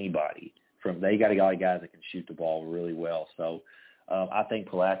beat anybody. They got a lot of guys that can shoot the ball really well. So I think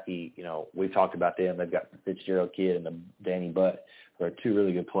Pulaski, you know, we've talked about them. They've got the Fitzgerald kid and the Danny Butt, who are two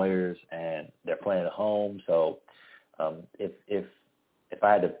really good players, and they're playing at home. So if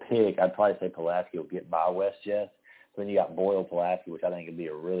I had to pick, I'd probably say Pulaski will get by West Jess. Then you got Boyle Pulaski, which I think would be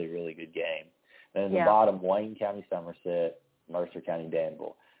a really, really good game. And in the bottom, Wayne County, Somerset, Mercer County,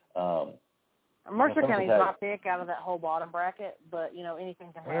 Danville. Mercer County's my pick out of that whole bottom bracket, but, you know,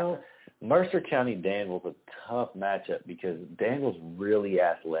 anything can happen. Well, Mercer County, Danville's a tough matchup because Danville's really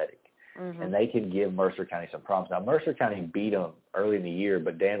athletic, and they can give Mercer County some problems. Now, Mercer County beat them early in the year,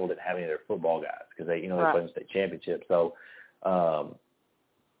 but Danville didn't have any of their football guys because they played in the state championship. So,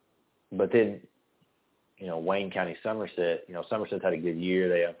 but then, you know, Wayne County, Somerset, you know, Somerset's had a good year.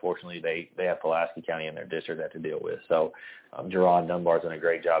 They have Pulaski County in their district they have to deal with. So, Jerron Dunbar's done a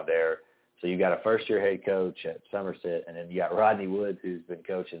great job there. So you got a first-year head coach at Somerset, and then you got Rodney Woods, who's been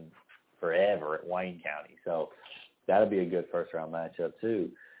coaching forever at Wayne County. So that'll be a good first-round matchup too.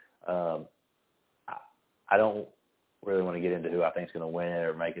 I don't really want to get into who I think is going to win it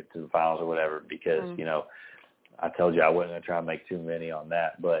or make it to the finals or whatever because, you know, I told you I wasn't going to try and make too many on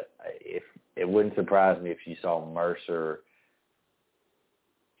that. But if it wouldn't surprise me if you saw Mercer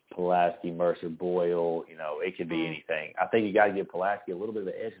Pulaski, Mercer, Boyle. It could be anything. I think you got to give Pulaski a little bit of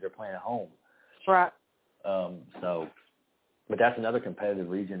an edge. They're playing at home. Right. But that's another competitive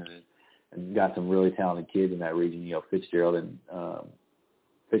region, and you've got some really talented kids in that region. Fitzgerald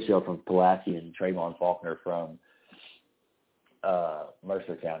from Pulaski and Trayvon Faulkner from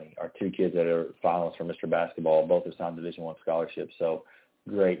Mercer County are two kids that are finalists for Mr. Basketball. Both have signed Division I scholarships. So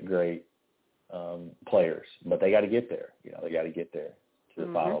great players, but they got to get there. They got to get there to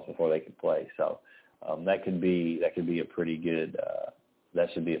the finals before they can play. So that could be a pretty good. That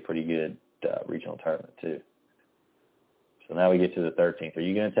should be a pretty good regional tournament too. So now we get to the 13th. Are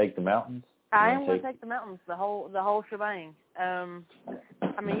you going to take the Mountains? I am going to take the Mountains, the whole shebang. You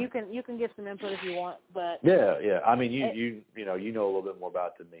can give some input if you want, but yeah. I mean, you know a little bit more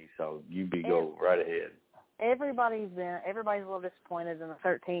about it than me, so go right ahead. Everybody's a little disappointed in the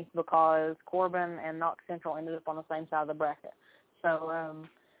 13th because Corbin and Knox Central ended up on the same side of the bracket. So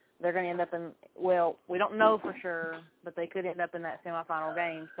they're going to end up in, well, we don't know for sure, but they could end up in that semifinal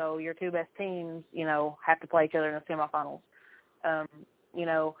game. So your two best teams, have to play each other in the semifinals.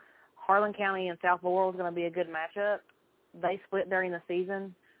 Harlan County and South Laurel is going to be a good matchup. They split during the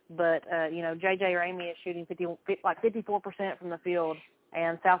season, but, J.J. Ramey is shooting 54% from the field,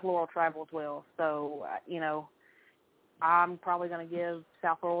 and South Laurel travels well. So, I'm probably going to give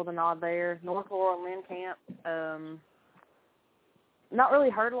South Laurel the nod there. North Laurel and Lynn Camp, not really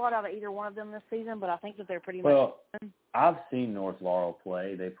heard a lot out of either one of them this season, but I think that they're pretty much. Well, I've seen North Laurel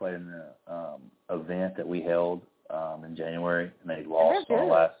play. They played in the event that we held in January, and they lost on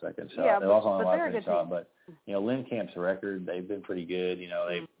the last second shot. Yeah, they lost on the last second shot, team. but Lynn Camp's record, they've been pretty good.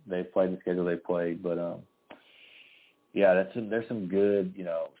 They've played the schedule they played, but there's some good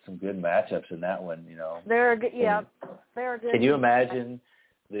matchups in that one. They're good. Yeah, they're good. Can you imagine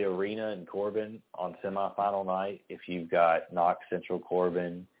the arena in Corbin on semifinal night if you've got Knox Central,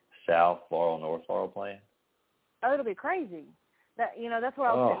 Corbin, South Laurel, North Laurel playing? Oh, it'll be crazy. That's what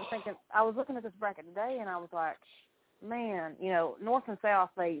I was thinking. I was looking at this bracket today, and I was like, man, North and South,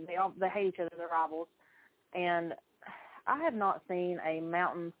 they hate each other, they're rivals, and I have not seen a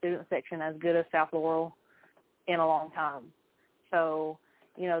Mountain student section as good as South Laurel in a long time. So,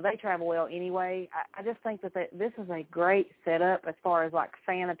 they travel well anyway. I just think that this is a great setup as far as,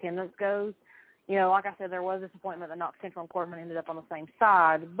 fan attendance goes. Like I said, there was disappointment that Knox Central and Corbin ended up on the same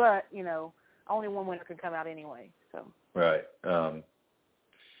side, but, only one winner could come out anyway. So. Right. 13th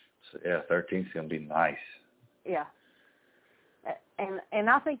is going to be nice. Yeah. And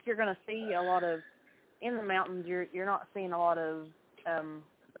I think you're going to see a lot of, in the Mountains, you're not seeing a lot of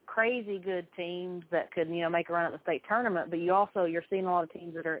crazy good teams that could, make a run at the state tournament, but you're seeing a lot of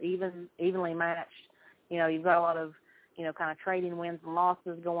teams that are evenly matched. You've got a lot of, kind of trading wins and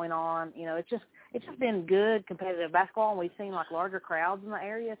losses going on. It's just been good competitive basketball, and we've seen larger crowds in the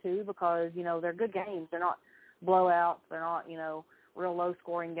area too because, they're good games. They're not blowouts. They're not, real low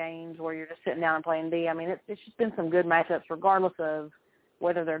scoring games where you're just sitting down and playing D. I mean, it's just been some good matchups regardless of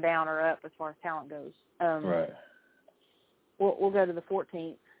whether they're down or up as far as talent goes. Right. We'll go to the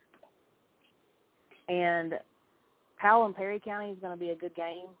 14th. And Powell and Perry County is going to be a good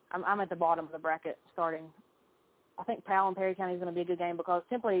game. I'm at the bottom of the bracket starting. I think Powell and Perry County is going to be a good game because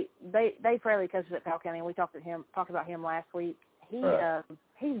simply Dave Fraley coaches at Powell County, and we talked about him last week.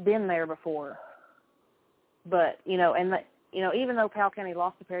 He's been there before. But, even though Powell County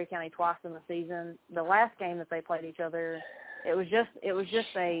lost to Perry County twice in the season, the last game that they played each other, it was just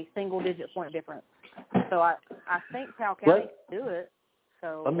a single-digit point difference. So I think Powell County can do it.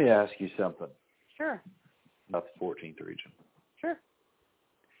 So let me ask you something. Sure. About the 14th region. Sure.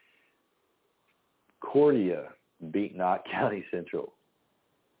 Cordia beat Knott County Central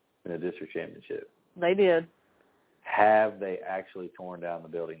in the district championship. They did. Have they actually torn down the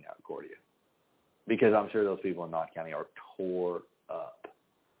building now, Cordia? Because I'm sure those people in Knott County are tore up.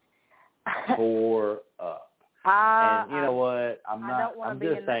 Tore up. And you know what? I'm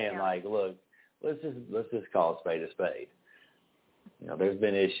just saying, look, let's just call a spade a spade. There's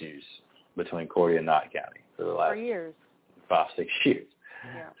been issues between Cordia and Knott County for the last years. 5-6 years.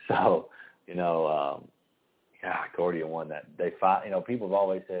 Yeah. So, Cordia won that. They fight. People have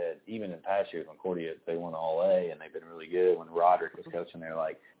always said, even in past years when Cordia they won All A and they've been really good. When Roderick was coaching, they're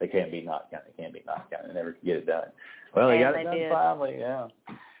like, they can't beat Knott County. They can't beat Knott County. They never could get it done. Well, they got it done finally. Yeah.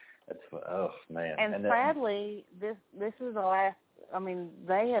 That's man. And sadly, this is the last. I mean,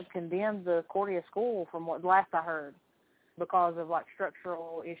 they have condemned the Cordia school from what last I heard because of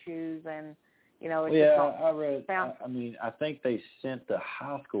structural issues and I read. I think they sent the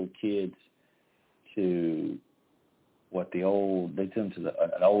high school kids to they sent them to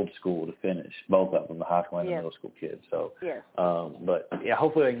an old school to finish, both of them, the high school and the middle school kids. So, but yeah,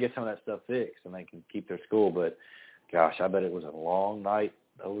 hopefully they can get some of that stuff fixed and they can keep their school. But gosh, I bet it was a long night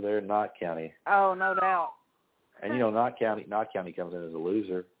over there in Knott County. Oh, no doubt. And Knott County comes in as a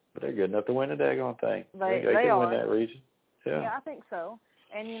loser, but they're good enough to win the daggone thing. They can are. win that region. Yeah, I think so.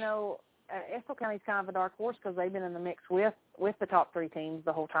 And Estill County's kind of a dark horse because they've been in the mix with the top 3 teams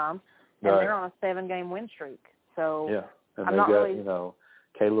the whole time, and they're on a 7-game win streak. So yeah, and I'm they not got really.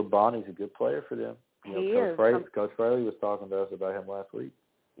 Caleb Bonney's a good player for them. He is. Coach Fraley was talking to us about him last week.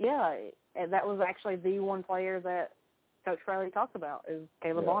 Yeah, and that was actually the one player that Coach Fraley talked about is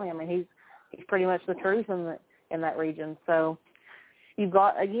Caleb Bonney. I mean, he's pretty much the truth in that region. So you've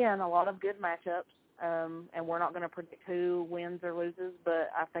got, again, a lot of good matchups, and we're not going to predict who wins or loses,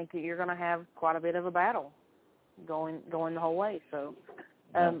 but I think that you're going to have quite a bit of a battle going the whole way. So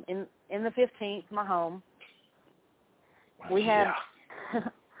in the 15th, my home, we had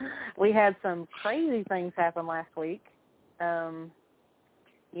we had some crazy things happen last week. All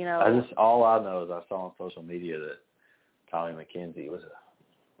I know is I saw on social media that Tommy McKenzie was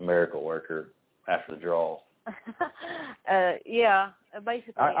a miracle worker after the draw.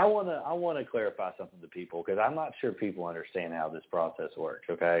 Basically. I want to clarify something to people because I'm not sure people understand how this process works.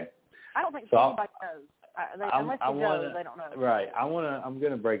 Okay. I don't think anybody knows. Unless they don't know. Right. I'm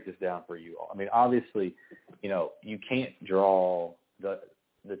going to break this down for you all. I mean, obviously, you can't draw the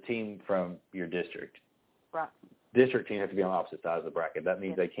team from your district. Right. District team has to be on opposite sides of the bracket. That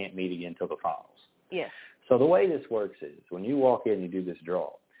means they can't meet again until the finals. Yes. So the way this works is when you walk in and you do this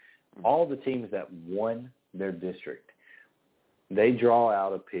draw, all the teams that won their district, they draw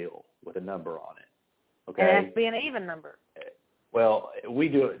out a pill with a number on it. Okay. And it has to be an even number. Well, we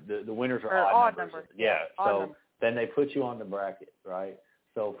do it. The winners are odd numbers. Yeah. Odd numbers. Then they put you on the bracket, right?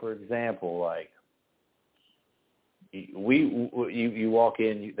 So, for example, like you walk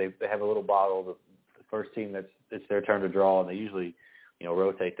in, they have a little bottle. The first team it's their turn to draw, and they usually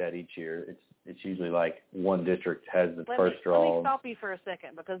rotate that each year. It's usually like one district has the first draw. Let me stop you for a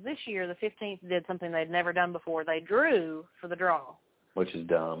second because this year the 15th did something they'd never done before. They drew for the draw, which is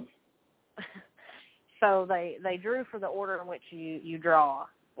dumb. So they drew for the order in which you draw,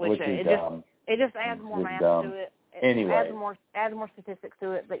 which is dumb. It just adds more math to it. Anyway, adds more statistics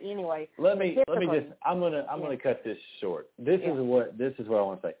to it. But anyway, let me just I'm gonna cut this short. This is what I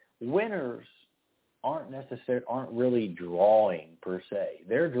want to say. Winners aren't really drawing per se.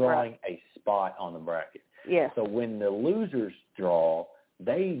 They're drawing a spot on the bracket. Yeah. So when the losers draw,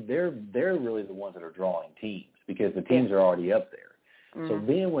 they're really the ones that are drawing teams because the teams are already up there. Mm-hmm. So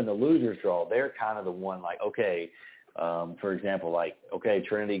then when the losers draw, they're kind of the one like, okay, for example, like, okay,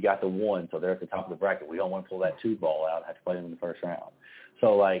 Trinity got the 1, so they're at the top of the bracket. We don't want to pull that 2 ball out and have to play them in the first round.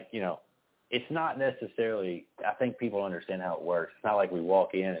 So, like, it's not necessarily – I think people understand how it works. It's not like we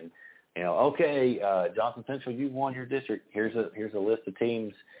walk in and, okay, Johnson Central, you won your district. Here's a list of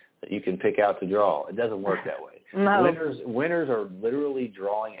teams that you can pick out to draw. It doesn't work that way. No. Winners are literally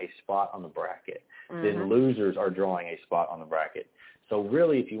drawing a spot on the bracket. Mm-hmm. Then losers are drawing a spot on the bracket. So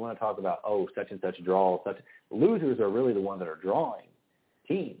really, if you want to talk about, such and such draw, losers are really the ones that are drawing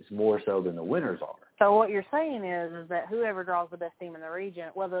teams more so than the winners are. So what you're saying is that whoever draws the best team in the region,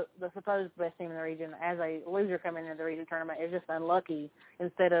 well, the supposed best team in the region as a loser coming into the region tournament is just unlucky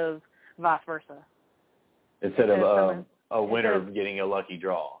instead of vice versa. Instead of a winner getting a lucky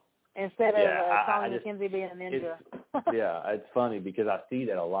draw. Instead of Tommy McKenzie being a ninja. It's funny because I see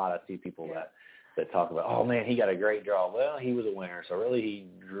that a lot. I see people that talk about, oh, man, he got a great draw. Well, he was a winner, so really he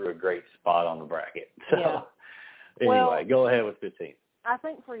drew a great spot on the bracket. So anyway, go ahead with 15. I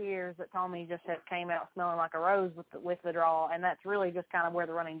think for years that Tommy just came out smelling like a rose with the draw, and that's really just kind of where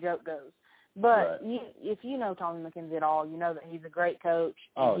the running joke goes. But if you know Tommy McKenzie at all, you know that he's a great coach.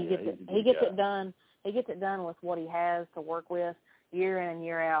 And he gets it done. He gets it done with what he has to work with year in and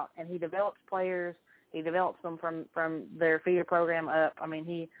year out, and he develops players. He develops them from their feeder program up. I mean,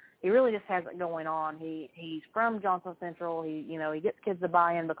 he really just has it going on. He's from Johnson Central. He gets kids to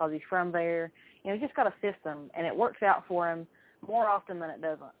buy in because he's from there. He's just got a system, and it works out for him more often than it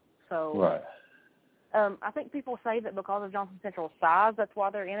doesn't. So I think people say that because of Johnson Central's size, that's why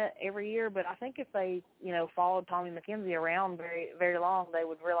they're in it every year. But I think if they followed Tommy McKenzie around very, very long, they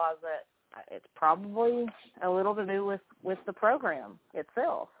would realize that it's probably a little to do with the program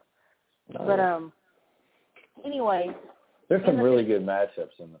itself. But anyway. There's some really good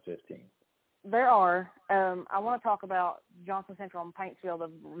matchups in the 15. There are. I want to talk about Johnson Central and Paintsville,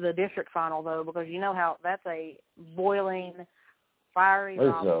 the district final, though, because you know how that's a boiling, fiery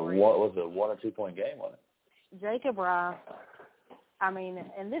rivalry. Was it a 1 or 2 point game, wasn't it? Jacob Rice, I mean,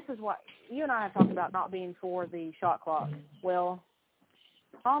 and this is what you and I have talked about not being for the shot clock. Well,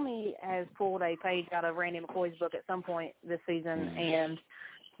 Tommy has pulled a page out of Randy McCoy's book at some point this season, and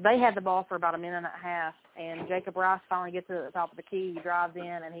they had the ball for about a minute and a half, and Jacob Rice finally gets to the top of the key, he drives in,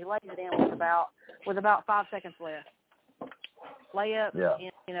 and he lays it in with about 5 seconds left. Layup,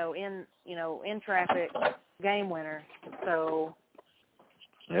 in traffic, game winner. So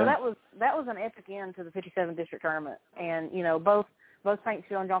that was an epic end to the 57 district tournament, and both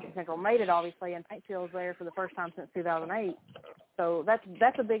Paintsville and Johnson Central made it, obviously, and Paintsville was there for the first time since 2008. So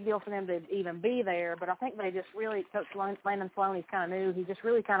that's a big deal for them to even be there. But I think they just really, Coach Landon Sloan, he kind of knew. He just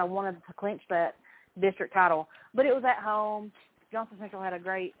really kind of wanted to clinch that district title. But it was at home. Johnson Central had a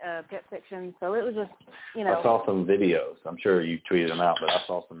great pep section, so it was just, I saw some videos. I'm sure you tweeted them out, but I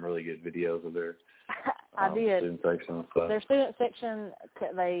saw some really good videos of their I did. Student section and stuff. Their student section,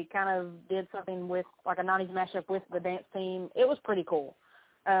 they kind of did something with, like a 90s mashup with the dance team. It was pretty cool.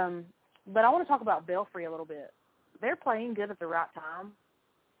 But I want to talk about Belfry a little bit. They're playing good at the right time,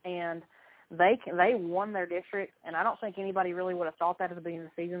 and they won their district, and I don't think anybody really would have thought that at the beginning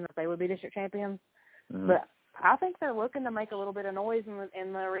of the season that they would be district champions. Mm-hmm. But I think they're looking to make a little bit of noise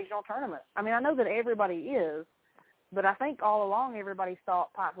in the regional tournament. I mean, I know that everybody is, but I think all along everybody thought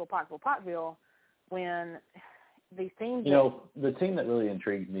Pikeville, when these teams... the team that really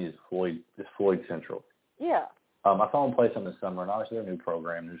intrigues me is Floyd Central. Yeah. I saw them play some this summer, and obviously they're a new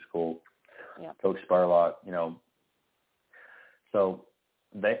program, new school. Yeah. Coach Spurlock, So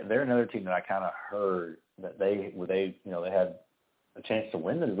they're another team that I kind of heard that they had a chance to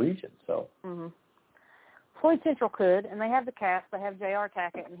win the region. So Floyd Central could, and they have the cast. They have J.R.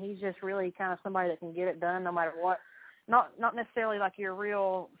 Tackett, and he's just really kind of somebody that can get it done no matter what. Not necessarily like your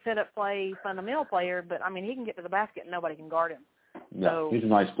real set-up play, fundamental player, but, I mean, he can get to the basket and nobody can guard him. Yeah, so, he's a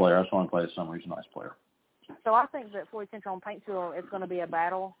nice player. I just want to play this summer. He's a nice player. So I think that Floyd Central and Paintsville is going to be a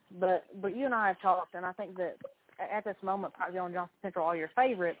battle. But you and I have talked, and I think that at this moment, Pikeville and Johnson Central are your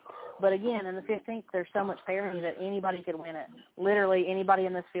favorites. But, again, in the 15th, there's so much parity that anybody could win it. Literally anybody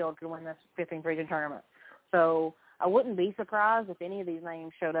in this field could win this 15th region tournament. So I wouldn't be surprised if any of these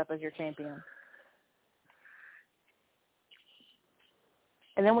names showed up as your champion.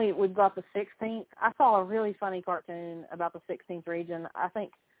 And then we've got the 16th. I saw a really funny cartoon about the 16th region. I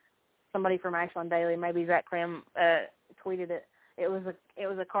think somebody from Ashland Daily, maybe Zach Clem, tweeted it. It was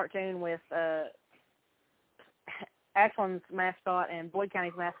a cartoon with Ashland's mascot and Boyd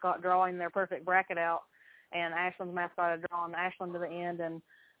County's mascot drawing their perfect bracket out, and Ashland's mascot had drawn Ashland to the end, and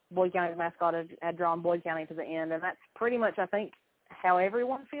Boyd County's mascot had drawn Boyd County to the end. And that's pretty much, I think, how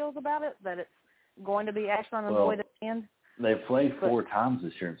everyone feels about it, that it's going to be Ashland and Boyd at the end. They played 4 times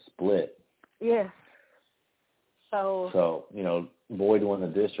this year and split. Yes. So Boyd won the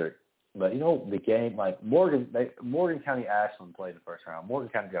district. But, the game, like Morgan County Ashland played the first round. Morgan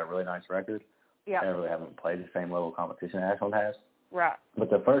County's got a really nice record. Yeah. They really haven't played the same level of competition Ashland has. Right.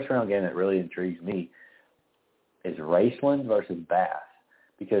 But the first round game that really intrigues me is Raceland versus Bath,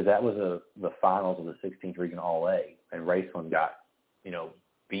 because that was the finals of the 16th Region All-A, and Raceland got,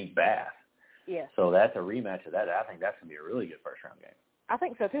 beat Bath. Yes. So that's a rematch of that. I think that's going to be a really good first-round game. I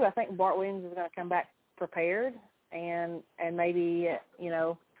think so, too. I think Bart Williams is going to come back prepared and maybe,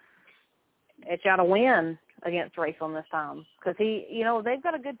 etch out a win against Raceland this time. Because they've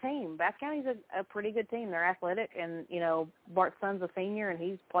got a good team. Bath County's a pretty good team. They're athletic, and, Bart's son's a senior, and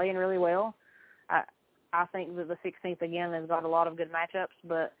he's playing really well. I think that the 16th, again, has got a lot of good matchups.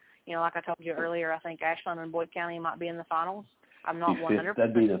 But, like I told you earlier, I think Ashland and Boyd County might be in the finals. I'm not 100%.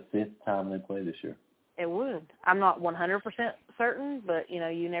 That'd be the 5th time they play this year. It would. I'm not 100% certain, but,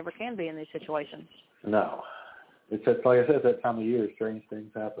 you never can be in these situations. No. It's just, like I said, that time of year, strange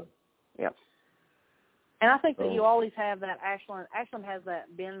things happen. Yep. And I think that you always have that Ashland has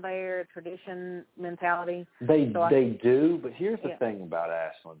that been there tradition mentality. They do, but here's the thing about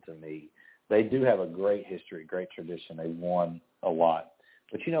Ashland to me. They do have a great history, great tradition. They won a lot.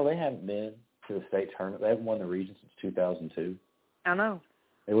 But, they haven't been to the state tournament. They haven't won the region since 2002. I know.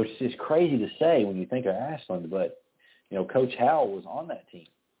 It was just crazy to say when you think of Ashland, but, Coach Howell was on that team.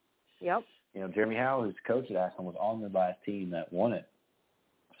 Yep. Jeremy Howell, who's coach at Ashland, was on the last team that won it.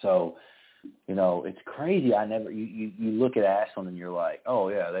 So, it's crazy. You look at Ashland and you're like, oh,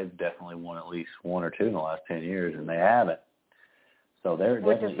 yeah, they've definitely won at least 1 or 2 in the last 10 years, and they haven't. So they're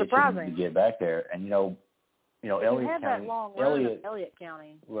definitely itching to get back there. And, Elliott County. Elliott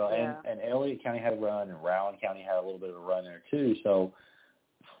County. Well, yeah. and Elliott County had a run, and Rowan County had a little bit of a run there too. So,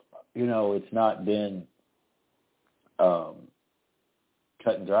 it's not been cut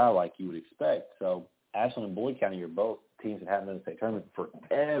and dry like you would expect. So, Ashland and Boyd County are both teams that haven't been in the state tournament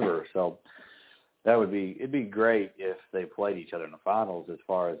forever. So, it'd be great if they played each other in the finals as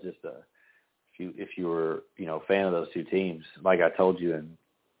far as just you were a fan of those two teams, like I told you in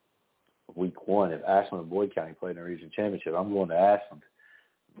week 1, if Ashland and Boyd County played in a region championship, I'm going to Ashland,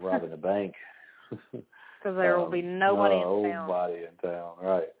 robbing the bank. Because there will be nobody in town. Nobody in town,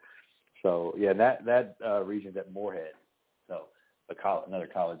 right? So yeah, that region's at Moorhead, so another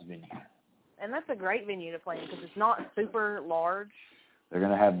college venue. And that's a great venue to play in because it's not super large. They're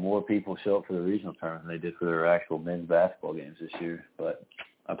going to have more people show up for the regional tournament than they did for their actual men's basketball games this year. But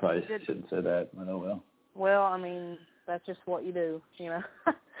I probably shouldn't say that. I know well. Well, I mean, that's just what you do,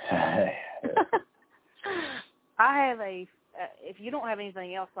 I have if you don't have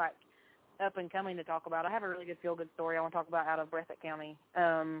anything else like up and coming to talk about, I have a really good feel-good story I want to talk about out of Breathitt County.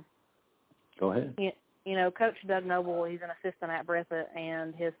 Go ahead. Coach Doug Noble, he's an assistant at Breathitt,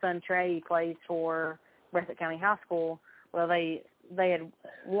 and his son Trey plays for Breathitt County High School. Well, they had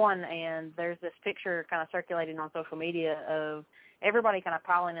won, and there's this picture kind of circulating on social media of everybody kind of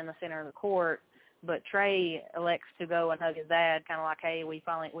piling in the center of the court, but Trey elects to go and hug his dad, kind of like, hey, we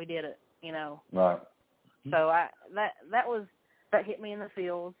did it, Right. So that hit me in the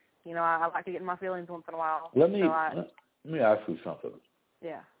feels. I like to get in my feelings once in a while. Let me ask you something.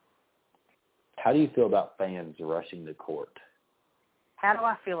 Yeah. How do you feel about fans rushing the court? How do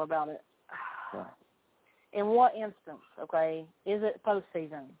I feel about it? Yeah. In what instance, okay? Is it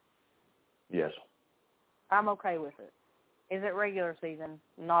postseason? Yes. I'm okay with it. Is it regular season?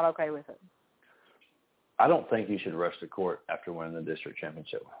 Not okay with it. I don't think you should rush the court after winning the district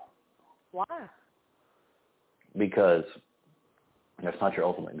championship. Why? Because that's not your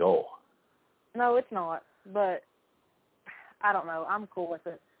ultimate goal. No, it's not. But I don't know. I'm cool with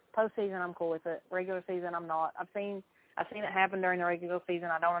it. Postseason, I'm cool with it. Regular season, I'm not. I've seen it happen during the regular season.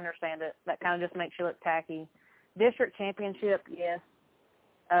 I don't understand it. That kind of just makes you look tacky. District championship, yes.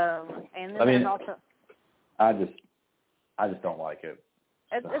 And then there's also. I just don't like it.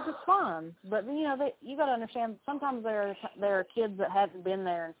 It's just fun, but you got to understand. Sometimes there are kids that haven't been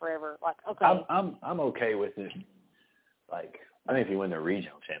there in forever. Like, okay, I'm okay with it. Like, I think if you win the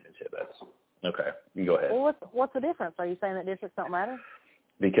regional championship, that's okay. You go ahead. Well, what's the difference? Are you saying that districts don't matter?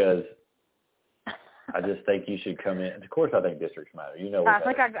 Because I just think you should come in. Of course, I think districts matter. I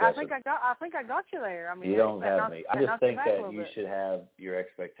think I got you there. I mean, you don't have me. I just think that you should have your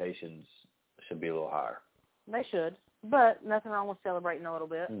expectations should be a little higher. They should, but nothing wrong with celebrating a little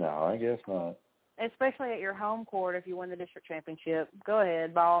bit. No, I guess not. Especially at your home court, if you win the district championship, go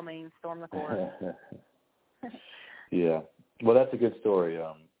ahead, by all means, storm the court. Yeah, well, that's a good story.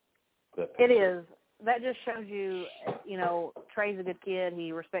 It is. That just shows you, Trey's a good kid.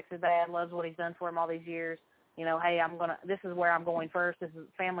 He respects his dad, loves what he's done for him all these years. Hey, this is where I'm going first. This is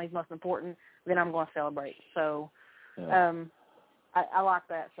family's most important. Then I'm going to celebrate. So, yeah. I like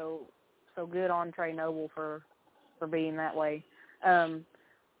that. So good on Trey Noble for being that way.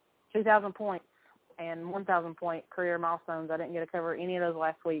 2,000 points and 1,000 point career milestones. I didn't get to cover any of those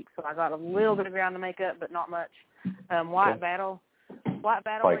last week, so I got a little bit of ground to make up, but not much. White Battle.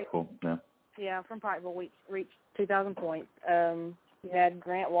 Pikeville, yeah. Yeah, from Pikeville, we reached 2,000 points. You had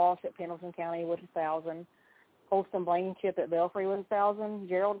Grant Walsh at Pendleton County with 1,000. Holston Blankenship at Belfry with 1,000.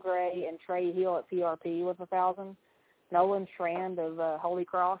 Gerald Gray and Trey Hill at PRP with 1,000. Nolan Strand of Holy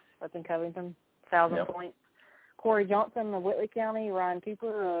Cross, that's in Covington, 1,000 points. Corey Johnson of Whitley County. Ryan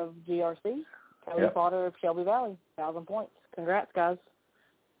Cooper of GRC. Kelly Potter of Shelby Valley, 1,000 points. Congrats, guys.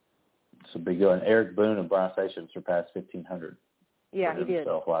 It's a big deal. And Eric Boone of Bryan Station surpassed 1,500. Yeah, he did.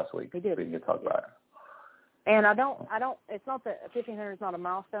 Himself last week. He did. We can talk about it. And I don't. It's not that 1,500 is not a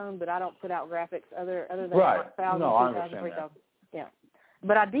milestone, but I don't put out graphics other than right. 1,000, no, 2,000, 3,000. Yeah,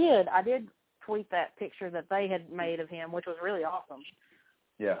 but I did tweet that picture that they had made of him, which was really awesome.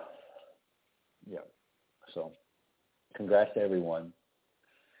 Yeah. So, congrats to everyone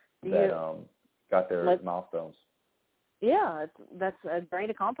that got their milestones. Yeah, that's a great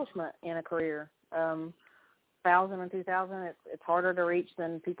accomplishment in a career. 1,000 and 2,000, it's harder to reach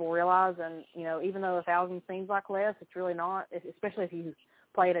than people realize. And, even though 1,000 seems like less, it's really not, especially if you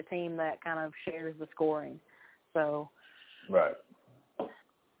play at a team that kind of shares the scoring. So. Right.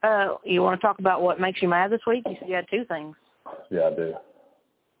 You want to talk about what makes you mad this week? You said you had two things. Yeah, I do.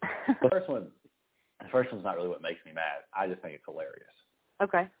 The first one's not really what makes me mad. I just think it's hilarious.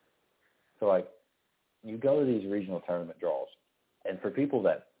 Okay. So, you go to these regional tournament draws, and for people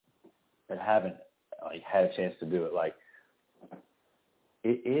that haven't had a chance to do it,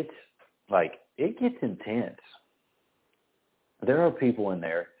 it gets intense. There are people in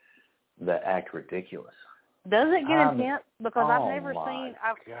there that act ridiculous. Does it get intense? Because I've never seen.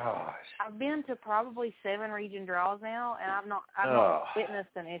 Gosh. I've been to probably 7 region draws now, and I've not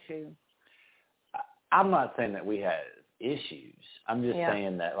witnessed an issue. I'm not saying that we had issues. I'm just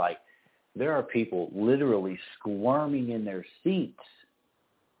saying that there are people literally squirming in their seats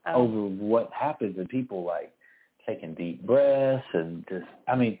over what happens, and people like taking deep breaths and just,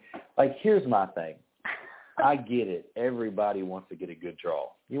 I mean, like, here's my thing. I get it. Everybody wants to get a good draw.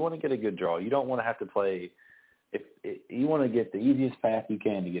 You want to get a good draw. You don't want to have to play. You want to get the easiest path you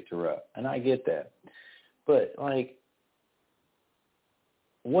can to get to Rupp, and I get that. But, like,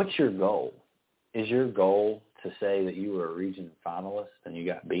 what's your goal? Is your goal to say that you were a region finalist and you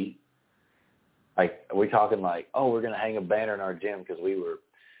got beat? Like, are we talking like, oh, we're going to hang a banner in our gym because we were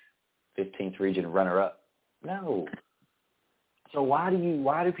 15th region runner-up? No. So why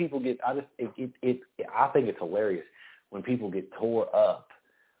do people get? I think it's hilarious when people get tore up.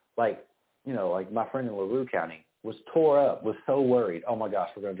 Like, you know, like my friend in LaRue County was tore up, was so worried. Oh my gosh,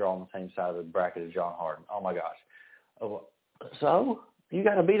 we're going to draw on the same side of the bracket as John Hardin. Oh my gosh. Oh, so you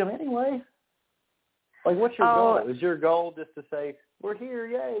got to beat them anyway. Like, what's your goal? Is your goal just to say we're here,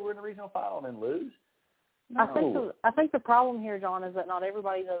 yay, we're in the regional final, and then lose? No. I think the problem here, John, is that not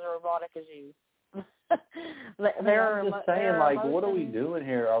everybody's as robotic as you. I'm just saying, like, what are we doing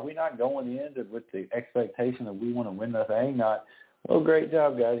here? Are we not going in with the expectation that we want to win the thing? Not, well, great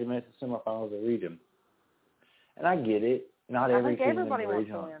job, guys. You made it to the semifinals of the region. And I get it. Not every team in the region. Wants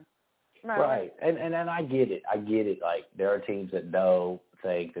to win. No. Right. And I get it. I get it. Like, there are teams that don't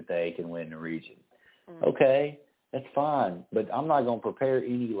think that they can win the region. Mm-hmm. Okay, that's fine. But I'm not going to prepare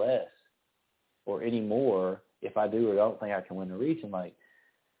any less or any more if I do or don't think I can win the region. Like,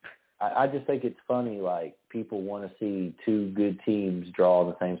 I just think it's funny, like, people want to see two good teams draw on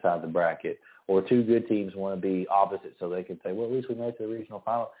the same side of the bracket, or two good teams want to be opposite so they can say, well, at least we made it to the regional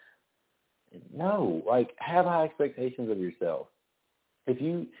final. No, like, have high expectations of yourself. If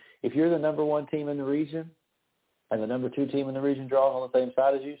you're the number one team in the region and the number two team in the region draws on the same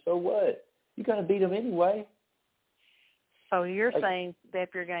side as you, so what? You got to beat them anyway. So you're saying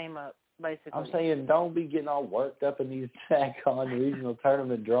step your game up. Basically. I'm saying don't be getting all worked up in these daggone regional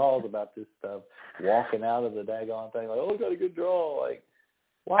tournament draws about this stuff, walking out of the daggone thing like, oh, we got a good draw. Like,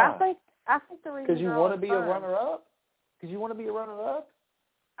 why? I think the reason because you want to be a runner-up? Because you want to be a runner-up?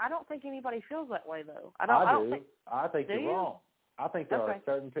 I don't think anybody feels that way, though. I think you're wrong. I think there are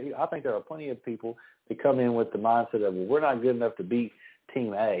certain people. I think there are plenty of people that come in with the mindset of, well, we're not good enough to beat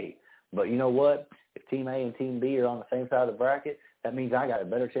Team A, but you know what? If Team A and Team B are on the same side of the bracket, that means I got a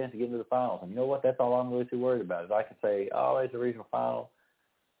better chance to get into the finals. And you know what? That's all I'm really too worried about is I can say, oh, it's a regional final.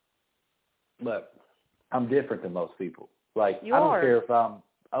 But I'm different than most people. Like, I don't care if I'm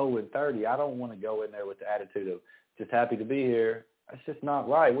 0-30. I don't want to go in there with the attitude of just happy to be here. That's just not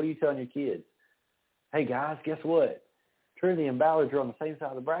right. What are you telling your kids? Hey, guys, guess what? Trinity and Ballard are on the same side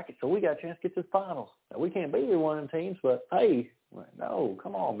of the bracket, so we got a chance to get to the finals. Now, we can't be either one of them teams, but, hey, no,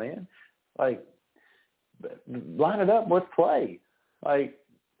 come on, man. Like, line it up. Let's play. Like,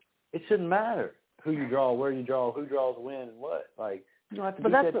 it shouldn't matter who you draw, where you draw, who draws when, and what. Like, you don't have to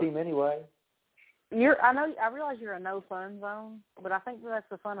beat that team anyway. I realize you're a no fun zone, but I think that's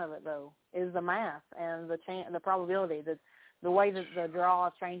the fun of it though, is the math and the probability, the way that the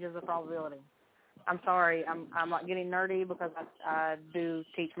draw changes the probability. I'm sorry, I'm not getting nerdy because I do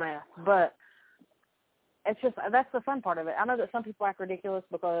teach math, but it's just that's the fun part of it. I know that some people act ridiculous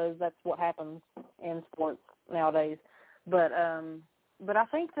because that's what happens in sports nowadays, but I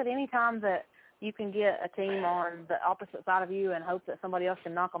think that any time that you can get a team on the opposite side of you and hope that somebody else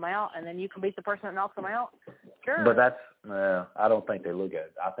can knock them out, and then you can beat the person that knocks them out, sure. But I don't think they look at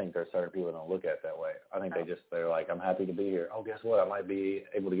it. I think there's certain people that don't look at it that way. I think they're like, I'm happy to be here. Oh, guess what? I might be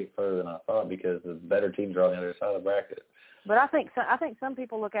able to get further than I thought because the better teams are on the other side of the bracket. But I think some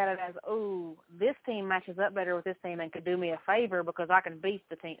people look at it as, oh, this team matches up better with this team and could do me a favor because I can beat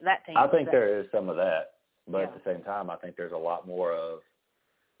that team. I think there is some of that, but at the same time, I think there's a lot more of,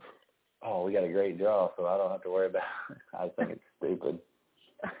 oh, we got a great draw, so I don't have to worry about it. I think it's stupid.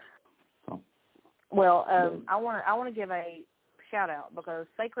 Well, I want to give a shout out because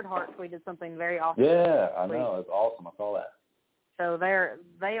Sacred Hearts, we did something very awesome. Yeah, I know. It's awesome. I saw that. So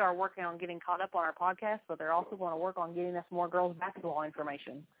they are working on getting caught up on our podcast, but they're also going to work on getting us more girls basketball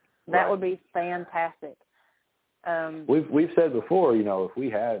information. That would be fantastic. We've said before, if we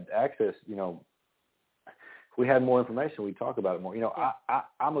had access, if we had more information, we'd talk about it more.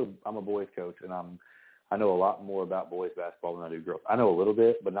 I'm a boys coach, and I know a lot more about boys basketball than I do girls. I know a little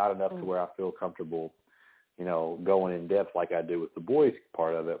bit, but not enough to where I feel comfortable, going in depth like I do with the boys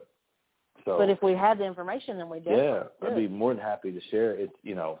part of it. So, but if we had the information, then we definitely I'd be more than happy to share it.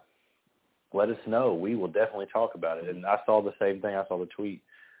 Let us know. We will definitely talk about it. And I saw the same thing. I saw the tweet,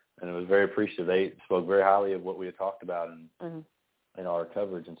 and it was very appreciative. They spoke very highly of what we had talked about, and in our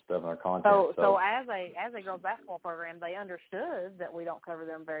coverage and stuff and our content. So as a girls basketball program, they understood that we don't cover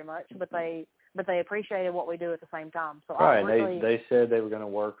them very much, but they appreciated what we do at the same time. So right, they said they were going to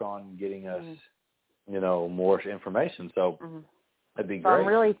work on getting us, more information. So that'd be great.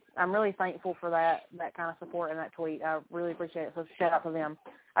 So I'm really thankful for that kind of support and that tweet. I really appreciate it. So shout out to them.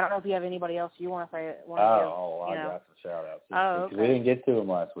 I don't know if you have anybody else you want to say. I got some shout outs. Okay. We didn't get to them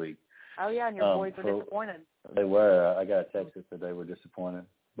last week. Oh yeah, and your boys were disappointed. They were. I got a text that said they were disappointed.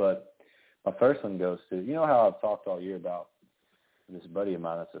 But my first one goes to, you know how I've talked all year about this buddy of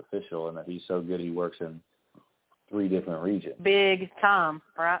mine that's official and that he's so good he works in 3 different regions. Big time,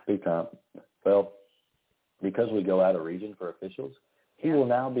 right? Big time. Well, because we go out of region for officials, he will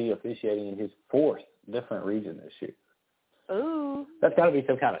now be officiating in his 4th different region this year. Ooh. That's got to be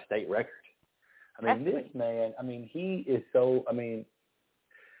some kind of state record. I mean, This man, he is so,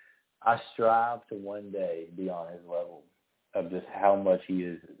 I strive to one day be on his level of just how much he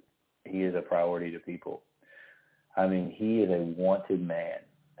is a priority to people. I mean, he is a wanted man.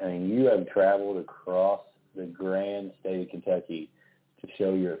 I mean, you have traveled across the grand state of Kentucky to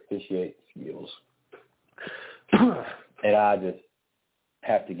show your officiating skills. And I just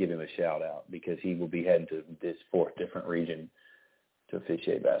have to give him a shout out because he will be heading to this 4th different region to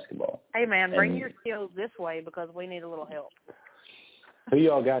officiate basketball. Hey man, bring your skills this way because we need a little help. Who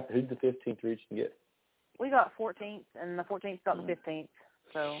y'all got? Who'd the 15th region get? We got 14th, and the 14th got the 15th.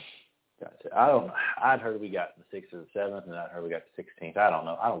 So. Gotcha. I'd heard we got the 6th or the 7th, and I'd heard we got the 16th. I don't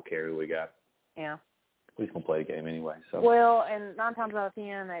know. I don't care who we got. Yeah. We just gonna play the game anyway. So. Well, and 9 times out of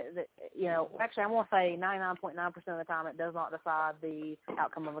 10, actually, I'm gonna say 99.9% of the time, it does not decide the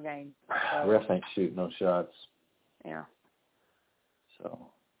outcome of a game. So, refs ain't shooting no shots. Yeah. So.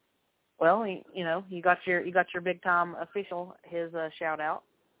 Well, you got your big time official, his shout out.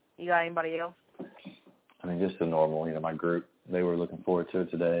 You got anybody else? I mean, just the normal. My group, they were looking forward to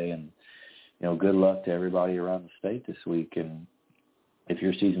it today, and good luck to everybody around the state this week. And if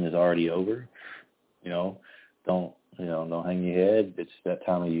your season is already over, don't hang your head. It's that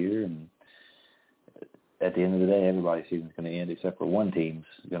time of year, and at the end of the day, everybody's season's going to end except for one team's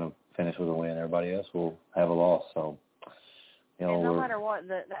going to finish with a win. Everybody else will have a loss. So, and no matter what,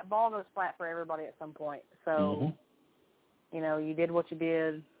 that ball goes flat for everybody at some point. So, you did what you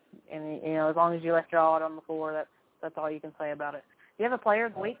did, and as long as you left your all out on the floor, that's all you can say about it. Do you have a player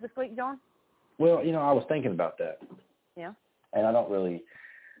of the week this week, John? Well, I was thinking about that. Yeah. And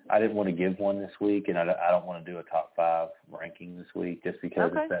I didn't want to give one this week, and I don't want to do a top 5 ranking this week just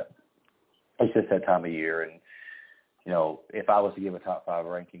because it's just that time of year. And, if I was to give a top 5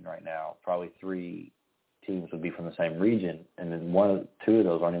 ranking right now, probably 3 teams would be from the same region, and then 2 of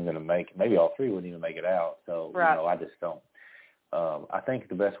those aren't even going to make it. Maybe all 3 wouldn't even make it out. So, right. I just don't. I think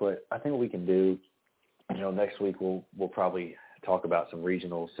the best way, I think what we can do, next week we'll probably talk about some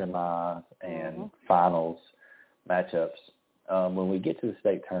regional semis and finals matchups when we get to the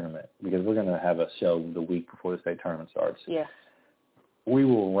state tournament, because we're going to have a show the week before the state tournament starts. Yeah. We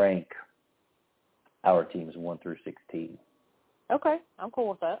will rank our teams 1 through 16. Okay, I'm cool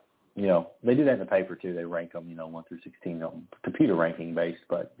with that. They do that in the paper too. They rank them, 1 through 16, computer ranking based,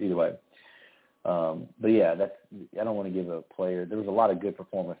 but either way. But yeah, I don't want to give a player. There was a lot of good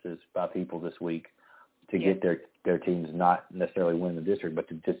performances by people this week to get their teams not necessarily win the district, but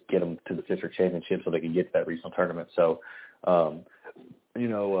to just get them to the district championship so they can get to that regional tournament. So,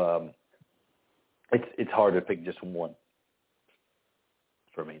 it's hard to pick just one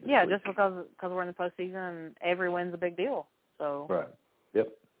for me. Yeah, just because we're in the postseason and every win's a big deal. So. Right. Yep.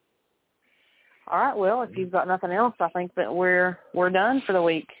 All right. Well, if you've got nothing else, I think that we're done for the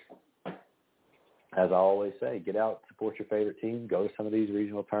week. As I always say, get out, support your favorite team, go to some of these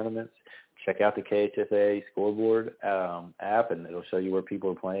regional tournaments, check out the KHSA scoreboard app, and it'll show you where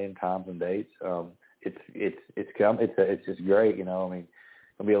people are playing, times and dates. It's just great, there'll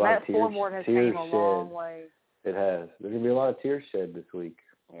be a lot of tears. That scoreboard has came a long way. It has. There's gonna be a lot of tears shed this week,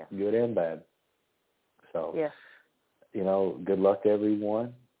 good and bad. So, good luck to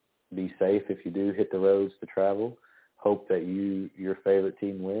everyone. Be safe if you do hit the roads to travel. Hope that your favorite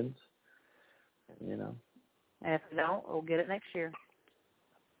team wins. And if we don't, we'll get it next year.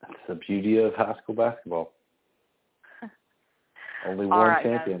 That's the beauty of high school basketball. Only one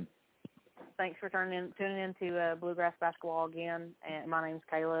champion. Guys. Thanks for tuning into Bluegrass Basketball again. And my name's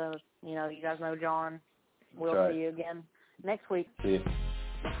Kayla. You guys know John. We'll see you again next week. See you.